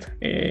interested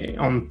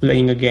on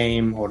playing a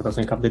game or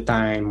doesn't have the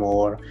time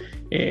or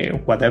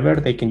whatever,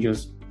 they can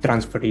just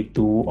transfer it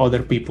to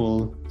other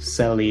people,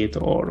 sell it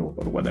or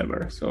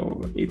whatever.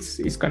 So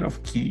it's kind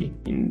of key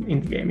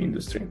in the game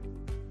industry.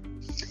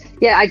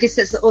 Yeah, I guess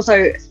it's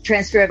also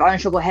transfer of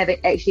ownership, or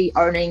actually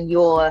owning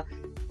your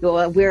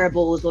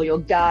wearables or your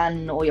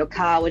gun or your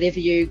car,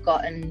 whatever you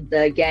got in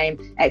the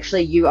game,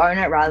 actually you own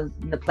it rather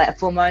than the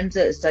platform owns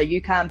it. So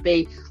you can't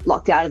be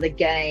locked out of the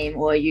game,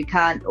 or you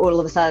can't all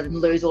of a sudden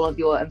lose all of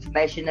your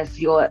information if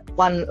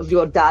one of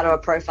your data or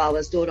profile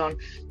is stored on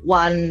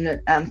one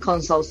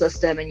console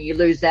system and you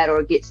lose that, or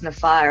it gets in a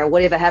fire or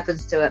whatever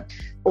happens to it.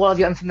 All of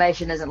your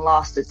information isn't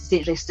lost, it's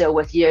essentially still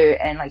with you.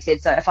 And like I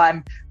said, so if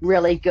I'm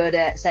really good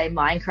at, say,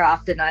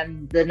 Minecraft and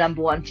I'm the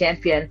 #1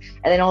 champion,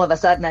 and then all of a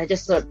sudden I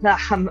just thought,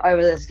 I'm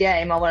over this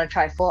game, I want to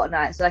try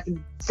Fortnite, so I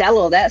can sell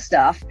all that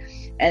stuff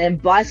and then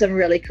buy some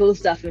really cool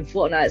stuff in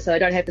Fortnite, so I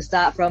don't have to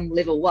start from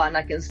level 1.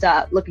 I can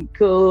start looking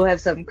cool,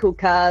 have some cool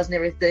cars and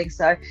everything.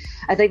 So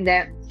I think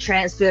that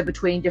transfer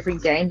between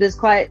different games is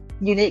quite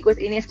unique with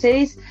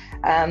NFTs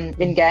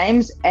in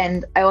games.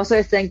 And I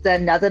also think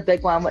that another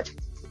big one, which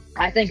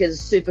I think is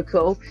super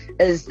cool,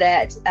 is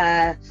that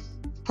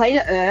play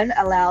to earn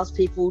allows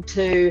people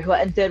who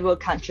are in third world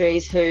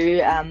countries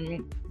who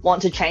want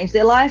to change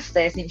their life.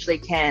 They essentially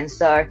can.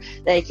 So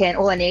they can,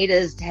 all they need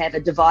is to have a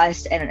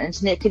device and an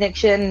internet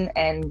connection,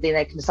 and then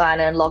they can sign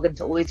in, log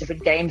into all these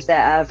different games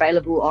that are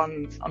available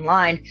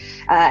online,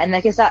 and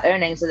they can start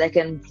earning. So they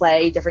can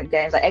play different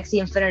games. Like Axie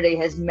Infinity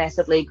has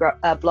massively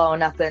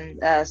blown up in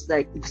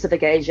the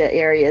Pacific Asia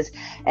areas,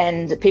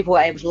 and people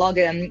are able to log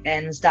in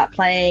and start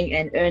playing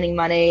and earning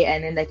money,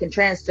 and then they can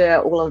transfer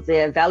all of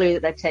their value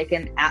that they've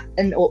taken out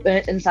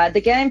inside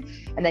the game,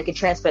 and they can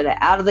transfer that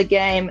out of the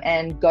game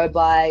and go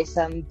buy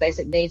some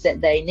basic needs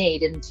that they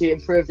need and to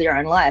improve their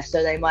own life.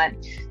 So they might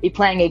be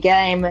playing a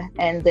game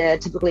and they're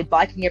typically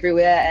biking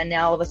everywhere, and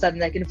now all of a sudden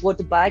they can afford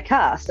to buy a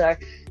car. So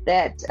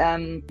that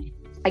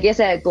I guess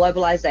a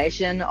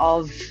globalization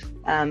of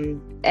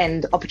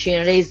and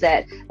opportunities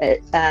that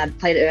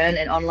play to earn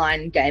and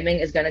online gaming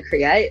is going to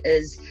create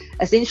is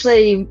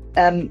essentially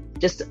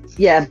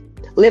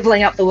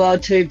leveling up the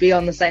world to be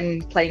on the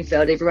same playing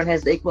field. Everyone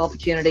has the equal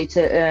opportunity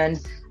to earn,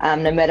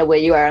 no matter where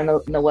you are in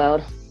the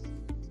world.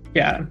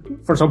 Yeah,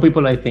 for some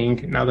people, I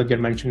think, now that you're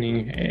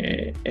mentioning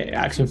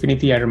Axie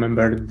Infinity, I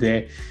remember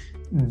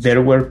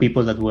there were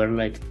people that were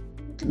like,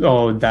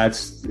 oh,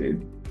 that's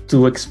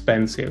too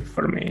expensive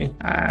for me.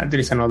 There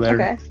is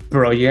another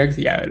project.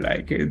 Yeah,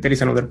 like there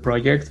is another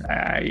project.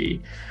 I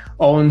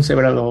own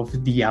several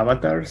of the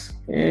avatars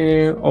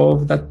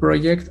of that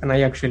project, and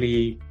I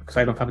actually, because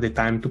I don't have the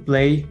time to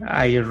play,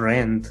 I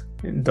rent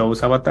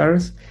those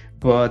avatars,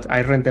 but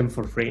I rent them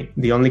for free.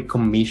 The only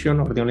commission,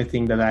 or the only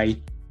thing that I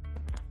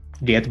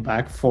get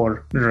back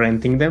for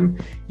renting them,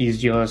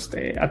 is just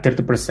a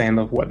 30%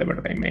 of whatever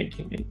they make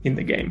in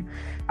the game.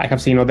 I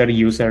have seen other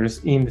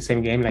users in the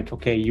same game like,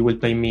 okay, you will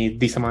pay me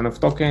this amount of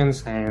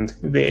tokens and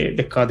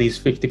the cut is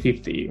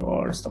 50-50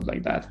 or stuff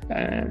like that.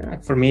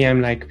 For me,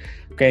 I'm like,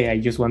 okay, I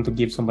just want to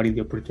give somebody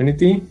the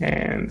opportunity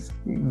and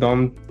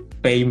don't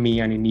pay me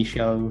an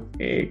initial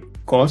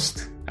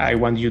cost. I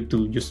want you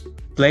to just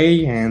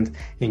play and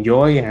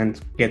enjoy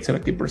and get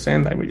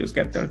 70%. I will just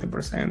get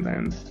 30%,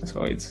 and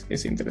so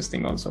it's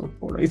interesting also.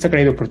 It's a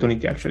great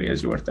opportunity, actually,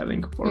 as you were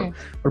telling,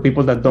 for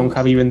people that don't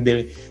have even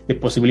the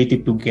possibility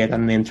to get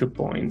an entry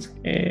point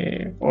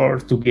or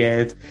to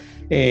get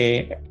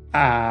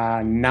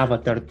an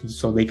avatar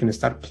so they can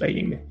start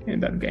playing in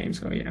that game.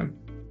 So yeah,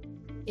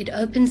 it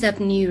opens up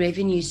new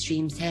revenue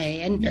streams,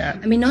 hey? And yeah.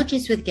 I mean, not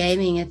just with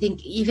gaming, I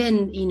think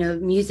even,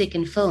 music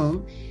and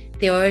film.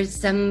 There are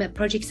some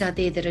projects out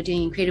there that are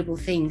doing incredible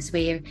things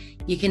where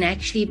you can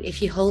actually,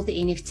 if you hold the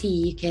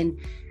NFT, you can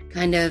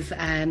kind of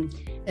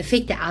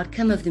affect the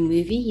outcome of the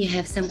movie. You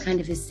have some kind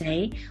of a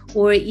say.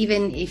 Or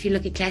even if you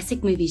look at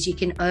classic movies, you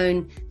can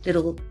own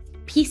little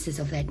pieces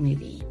of that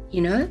movie,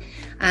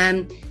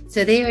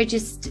 So there are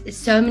just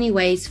so many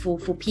ways for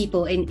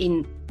people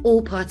in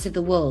all parts of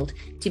the world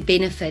to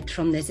benefit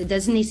from this. It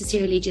doesn't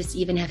necessarily just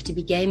even have to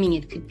be gaming.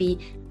 It could be,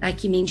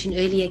 like you mentioned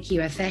earlier,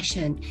 Kira,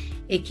 fashion.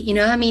 I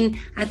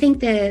think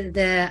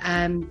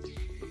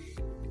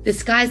the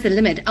sky's the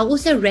limit. I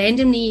also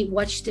randomly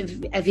watched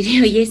a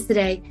video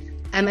yesterday.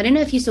 I don't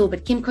know if you saw,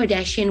 but Kim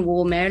Kardashian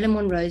wore Marilyn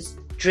Monroe's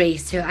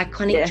dress, her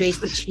iconic dress,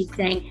 that she's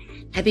saying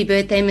happy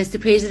birthday, Mr.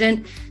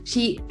 President.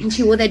 She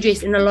wore that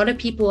dress, and a lot of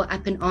people were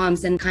up in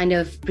arms and kind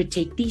of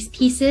protect these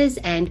pieces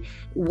and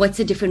what's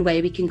a different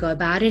way we can go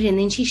about it. And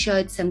then she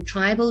showed some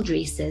tribal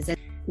dresses and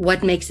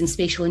what makes them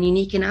special and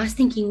unique. And I was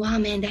thinking, wow,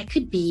 man, that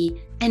could be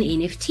an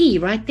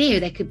NFT right there.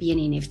 That could be an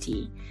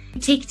NFT.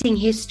 Protecting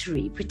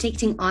history,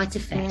 protecting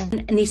artifacts.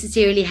 You don't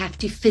necessarily have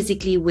to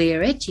physically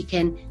wear it. You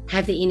can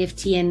have the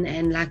NFT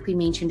and like we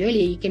mentioned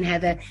earlier, you can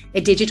have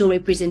a digital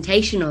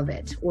representation of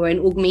it, or an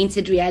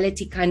augmented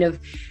reality kind of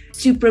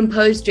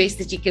superimposed dress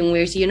that you can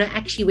wear. So you're not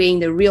actually wearing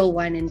the real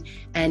one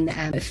and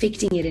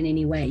affecting it in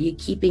any way. You're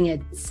keeping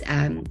it,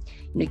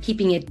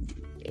 keeping it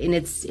in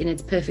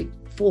its perfect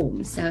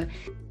form. So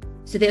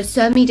there are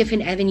so many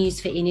different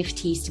avenues for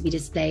NFTs to be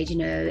displayed,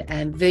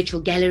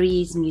 virtual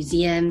galleries,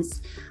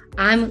 museums.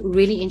 I'm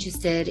really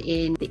interested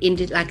in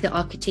the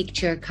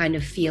architecture kind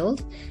of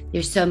field.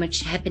 There's so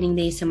much happening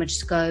there, so much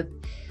scope.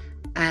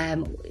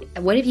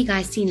 What have you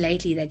guys seen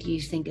lately that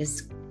you think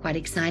is quite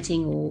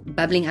exciting or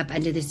bubbling up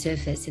under the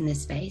surface in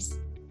this space?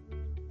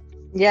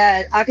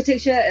 Yeah,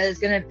 architecture is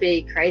going to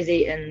be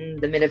crazy in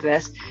the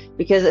metaverse,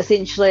 because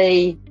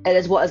essentially it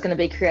is what is going to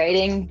be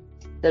creating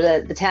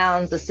the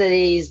towns, the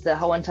cities, the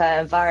whole entire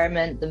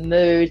environment, the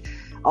mood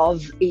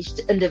of each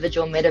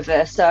individual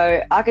metaverse.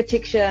 So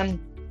architecture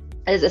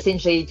is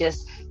essentially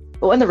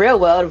in the real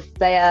world,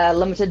 they are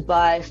limited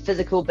by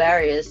physical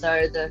barriers.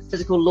 So the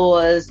physical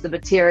laws, the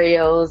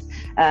materials,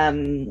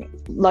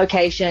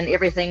 location,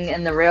 everything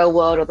in the real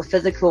world or the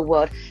physical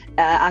world,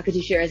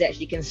 architecture is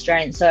actually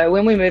constrained. So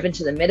when we move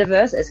into the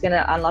metaverse, it's going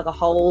to unlock a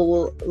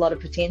whole lot of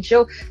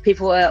potential.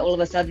 People are all of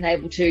a sudden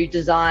able to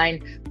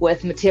design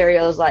with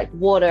materials like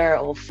water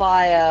or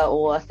fire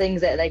or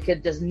things that they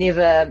could just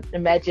never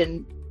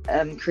imagine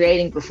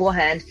creating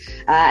beforehand,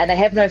 and they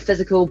have no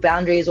physical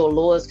boundaries or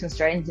laws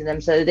constraining them.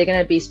 So they're going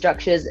to be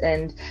structures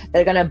and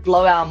they're going to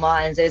blow our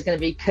minds. There's going to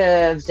be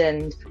curves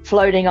and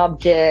floating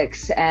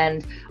objects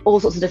and all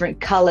sorts of different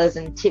colors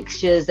and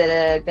textures that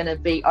are going to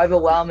be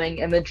overwhelming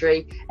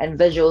imagery and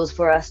visuals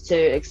for us to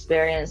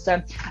experience.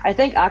 So I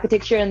think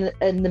architecture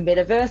in the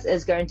metaverse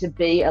is going to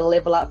be a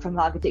level up from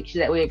architecture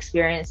that we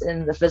experience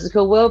in the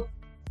physical world.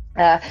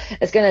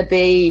 It's going to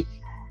be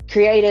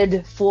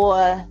created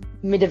for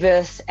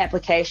metaverse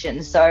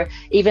applications. So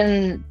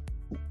even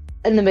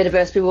in the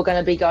metaverse, people are going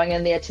to be going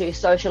in there to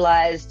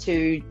socialize,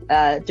 to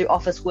do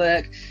office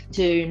work,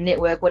 to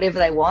network, whatever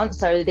they want.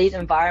 So these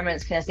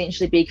environments can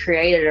essentially be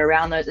created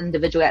around those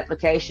individual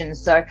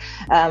applications. So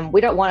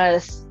we don't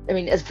want to,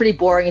 it's pretty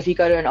boring if you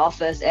go to an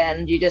office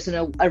and you're just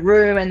in a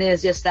room and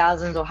there's just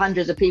thousands or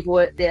hundreds of people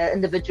at their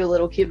individual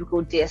little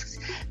cubicle desks.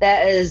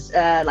 That is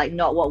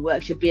not what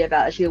work should be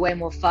about. It should be way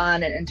more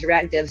fun and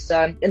interactive.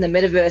 So in the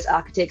metaverse,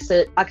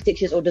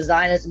 architects or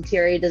designers,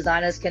 interior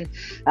designers can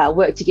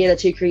work together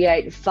to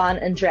create fun,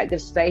 interactive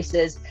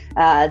spaces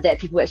that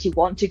people actually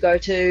want to go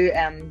to.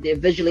 They're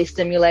visually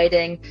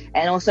stimulating,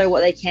 and also what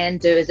they can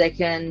do is they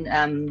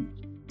can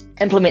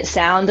implement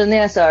sound in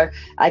there, so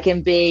I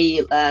can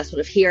be sort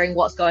of hearing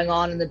what's going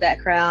on in the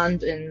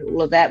background and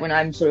all of that when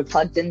I'm sort of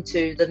plugged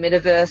into the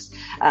metaverse.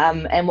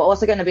 And we're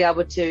also going to be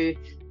able to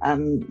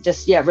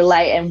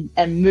relate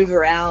and move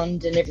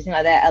around and everything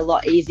like that a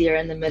lot easier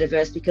in the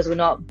metaverse, because we're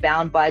not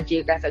bound by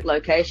geographic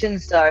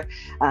locations. So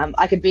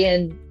I could be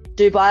in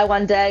Dubai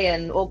one day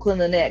and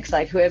Auckland the next,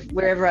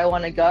 wherever I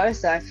want to go.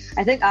 So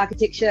I think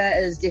architecture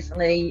is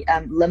definitely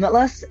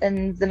limitless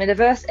in the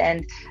metaverse,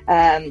 and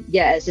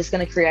it's just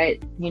going to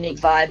create unique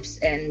vibes,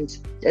 and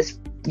it's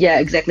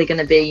exactly going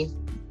to be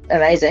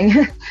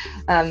amazing.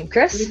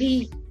 Chris?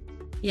 Really?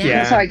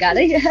 Yeah. Sorry,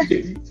 Gadi.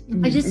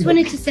 I just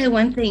wanted to say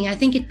one thing. I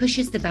think it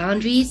pushes the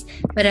boundaries,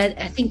 but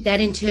I think that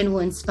in turn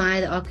will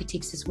inspire the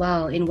architects as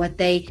well in what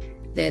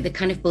the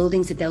kind of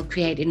buildings that they'll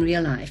create in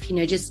real life.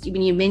 Just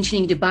when you're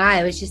mentioning Dubai,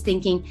 I was just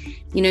thinking,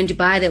 in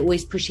Dubai, they're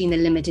always pushing the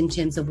limit in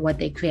terms of what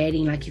they're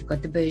creating. Like you've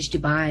got the Burj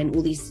Dubai and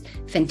all these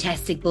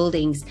fantastic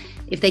buildings.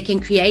 If they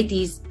can create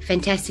these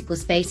fantastical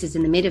spaces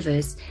in the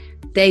metaverse,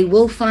 they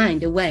will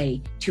find a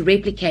way to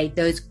replicate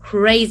those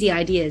crazy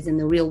ideas in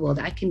the real world.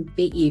 I can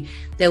bet you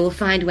they will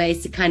find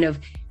ways to kind of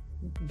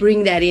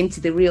bring that into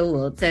the real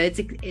world. So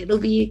it'll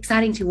be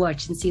exciting to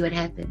watch and see what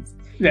happens.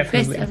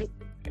 Definitely. Chris,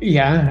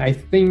 yeah, I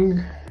think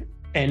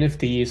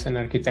NFTs and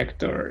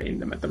architecture in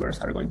the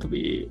metaverse are going to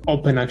be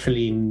open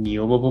actually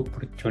new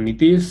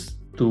opportunities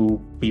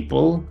to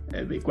people.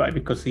 Why?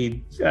 Because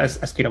as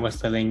Kira was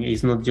telling,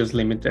 it's not just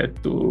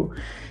limited to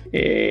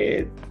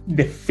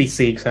the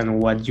physics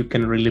and what you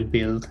can really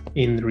build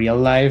in real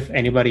life.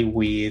 Anybody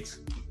with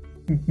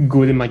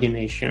good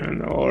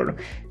imagination, or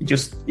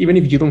just even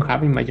if you don't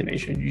have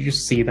imagination, you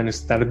just see it and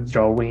start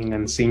drawing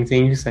and seeing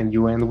things, and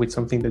you end with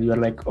something that you are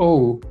like,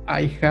 oh,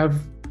 I have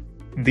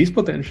this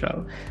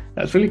potential.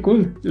 That's really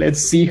cool.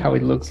 Let's see how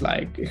it looks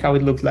like in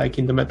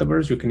the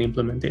metaverse. You can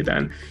implement it,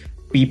 and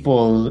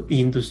people,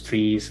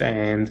 industries,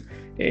 and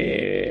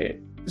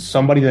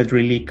somebody that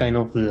really kind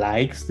of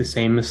likes the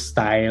same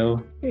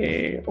style,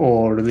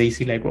 or they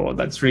see like, oh,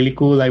 that's really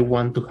cool, I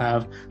want to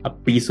have a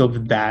piece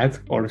of that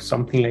or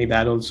something like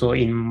that also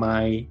in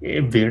my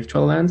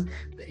virtual land,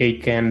 they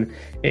can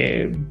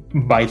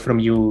buy it from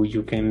you.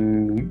 You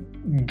can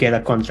get a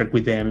contract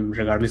with them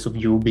regardless of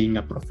you being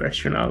a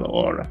professional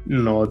or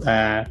not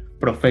a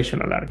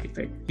professional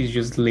architect. It's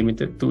just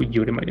limited to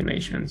your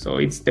imagination. So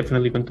it's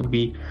definitely going to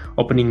be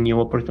opening new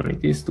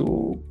opportunities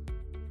to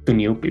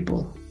new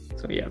people.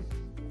 So yeah.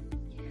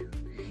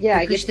 Yeah,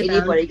 I guess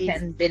anybody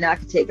can be an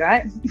architect,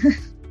 right?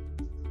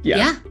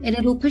 Yeah, and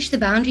it will push the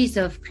boundaries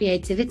of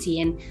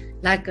creativity. And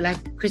like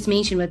Chris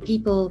mentioned, what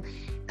people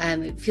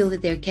feel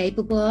that they're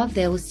capable of,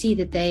 they will see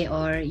that they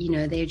are,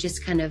 they're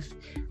just kind of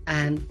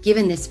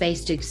given the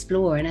space to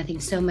explore. And I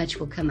think so much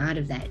will come out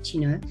of that,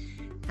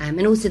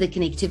 and also the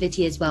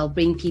connectivity as well,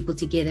 bring people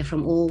together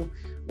from all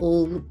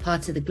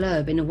parts of the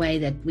globe in a way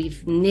that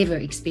we've never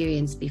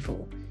experienced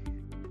before.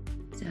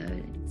 So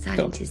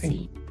exciting to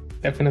see.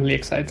 Definitely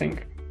exciting.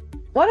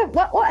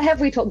 What have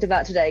we talked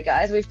about today,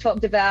 guys? We've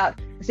talked about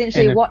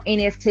essentially what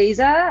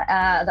NFTs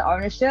are, the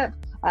ownership,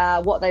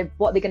 what they're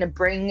going to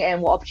bring,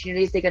 and what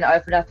opportunities they're going to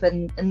open up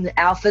in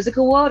our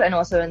physical world and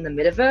also in the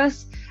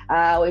metaverse.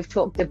 We've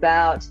talked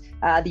about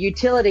the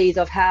utilities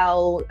of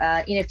how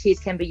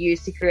NFTs can be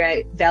used to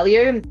create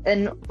value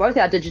in both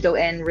our digital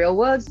and real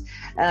worlds,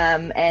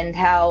 and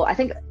how I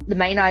think the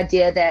main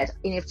idea that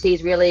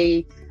NFTs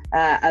really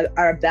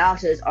are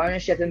about is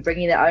ownership and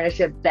bringing that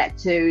ownership back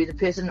to the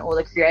person or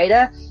the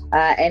creator,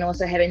 and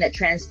also having that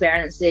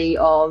transparency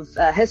of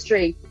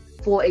history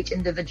for each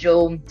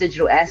individual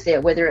digital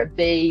asset, whether it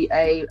be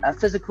a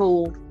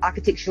physical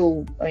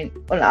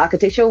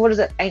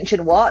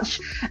ancient watch,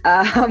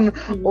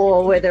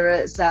 or whether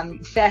it's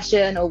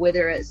fashion, or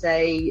whether it's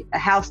a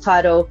house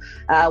title,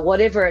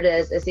 whatever it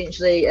is.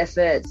 Essentially, if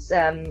it's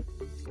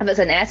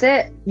an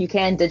asset, you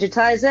can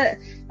digitize it,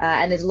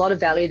 and there's a lot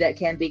of value that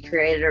can be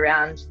created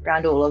around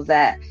all of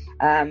that.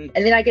 And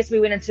then I guess we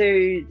went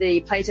into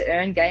the play to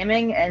earn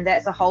gaming, and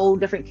that's a whole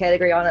different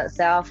category on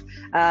itself.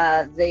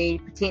 The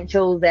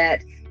potential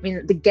that,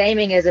 the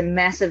gaming is a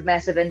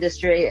massive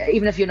industry,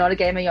 even if you're not a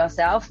gamer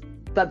yourself.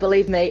 But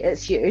believe me,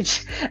 it's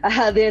huge.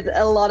 There's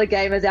a lot of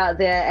gamers out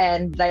there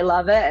and they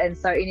love it. And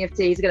so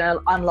NFT is going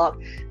to unlock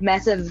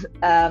massive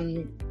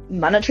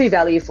monetary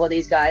value for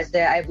these guys.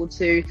 They're able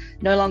to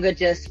no longer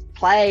just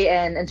play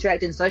and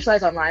interact and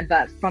socialize online,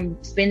 but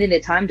from spending their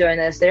time doing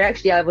this, they're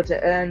actually able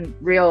to earn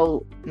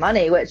real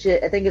money, which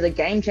I think is a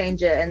game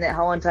changer in that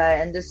whole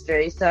entire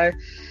industry. So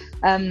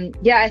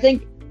I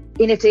think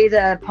NFTs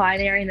are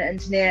pioneering the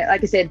internet.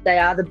 Like I said, they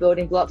are the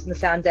building blocks and the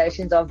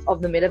foundations of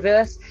the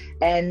metaverse,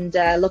 and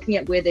looking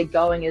at where they're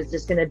going is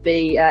just going to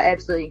be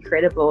absolutely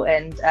incredible.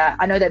 And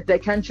I know that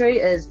Bit.Country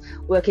is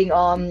working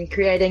on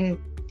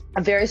creating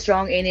a very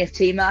strong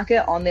NFT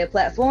market on their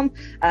platform.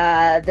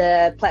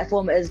 The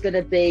platform is going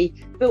to be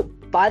built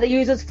by the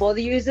users for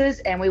the users,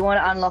 and we want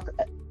to unlock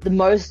the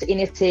most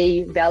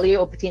NFT value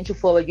or potential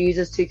for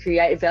users to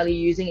create value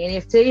using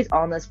NFTs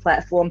on this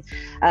platform.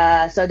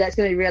 So that's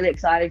going to be really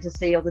exciting to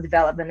see all the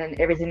development and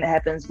everything that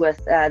happens with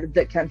the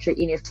Bit.Country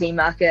NFT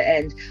market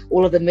and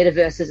all of the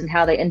metaverses and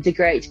how they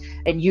integrate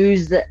and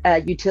use the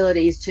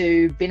utilities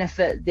to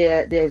benefit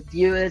their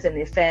viewers and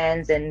their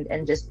fans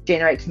and just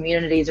generate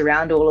communities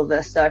around all of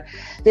this. So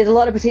there's a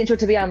lot of potential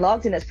to be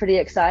unlocked, and it's pretty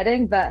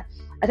exciting. But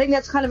I think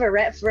that's kind of a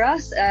wrap for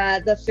us.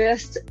 The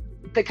first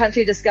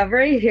Bit.Country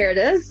discovery, here it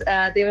is.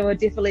 There were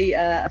definitely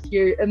a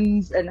few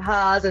ums and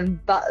ha's and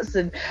buts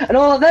and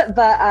all of it,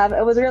 but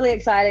it was really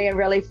exciting and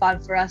really fun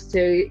for us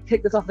to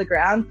kick this off the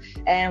ground,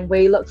 and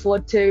we look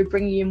forward to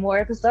bringing you more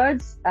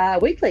episodes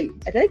weekly,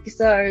 I think.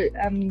 So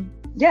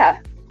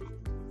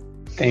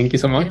thank you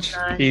so much.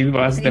 It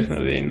was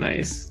definitely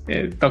nice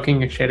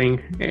talking and sharing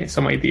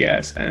some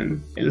ideas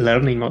and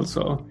learning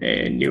also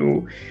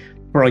new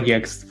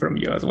projects from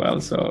you as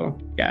well. So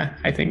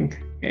I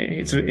think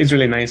it's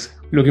really nice.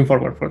 Looking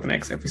forward for the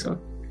next episode.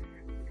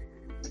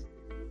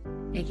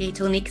 Okay,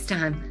 till next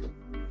time.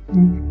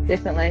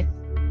 Definitely.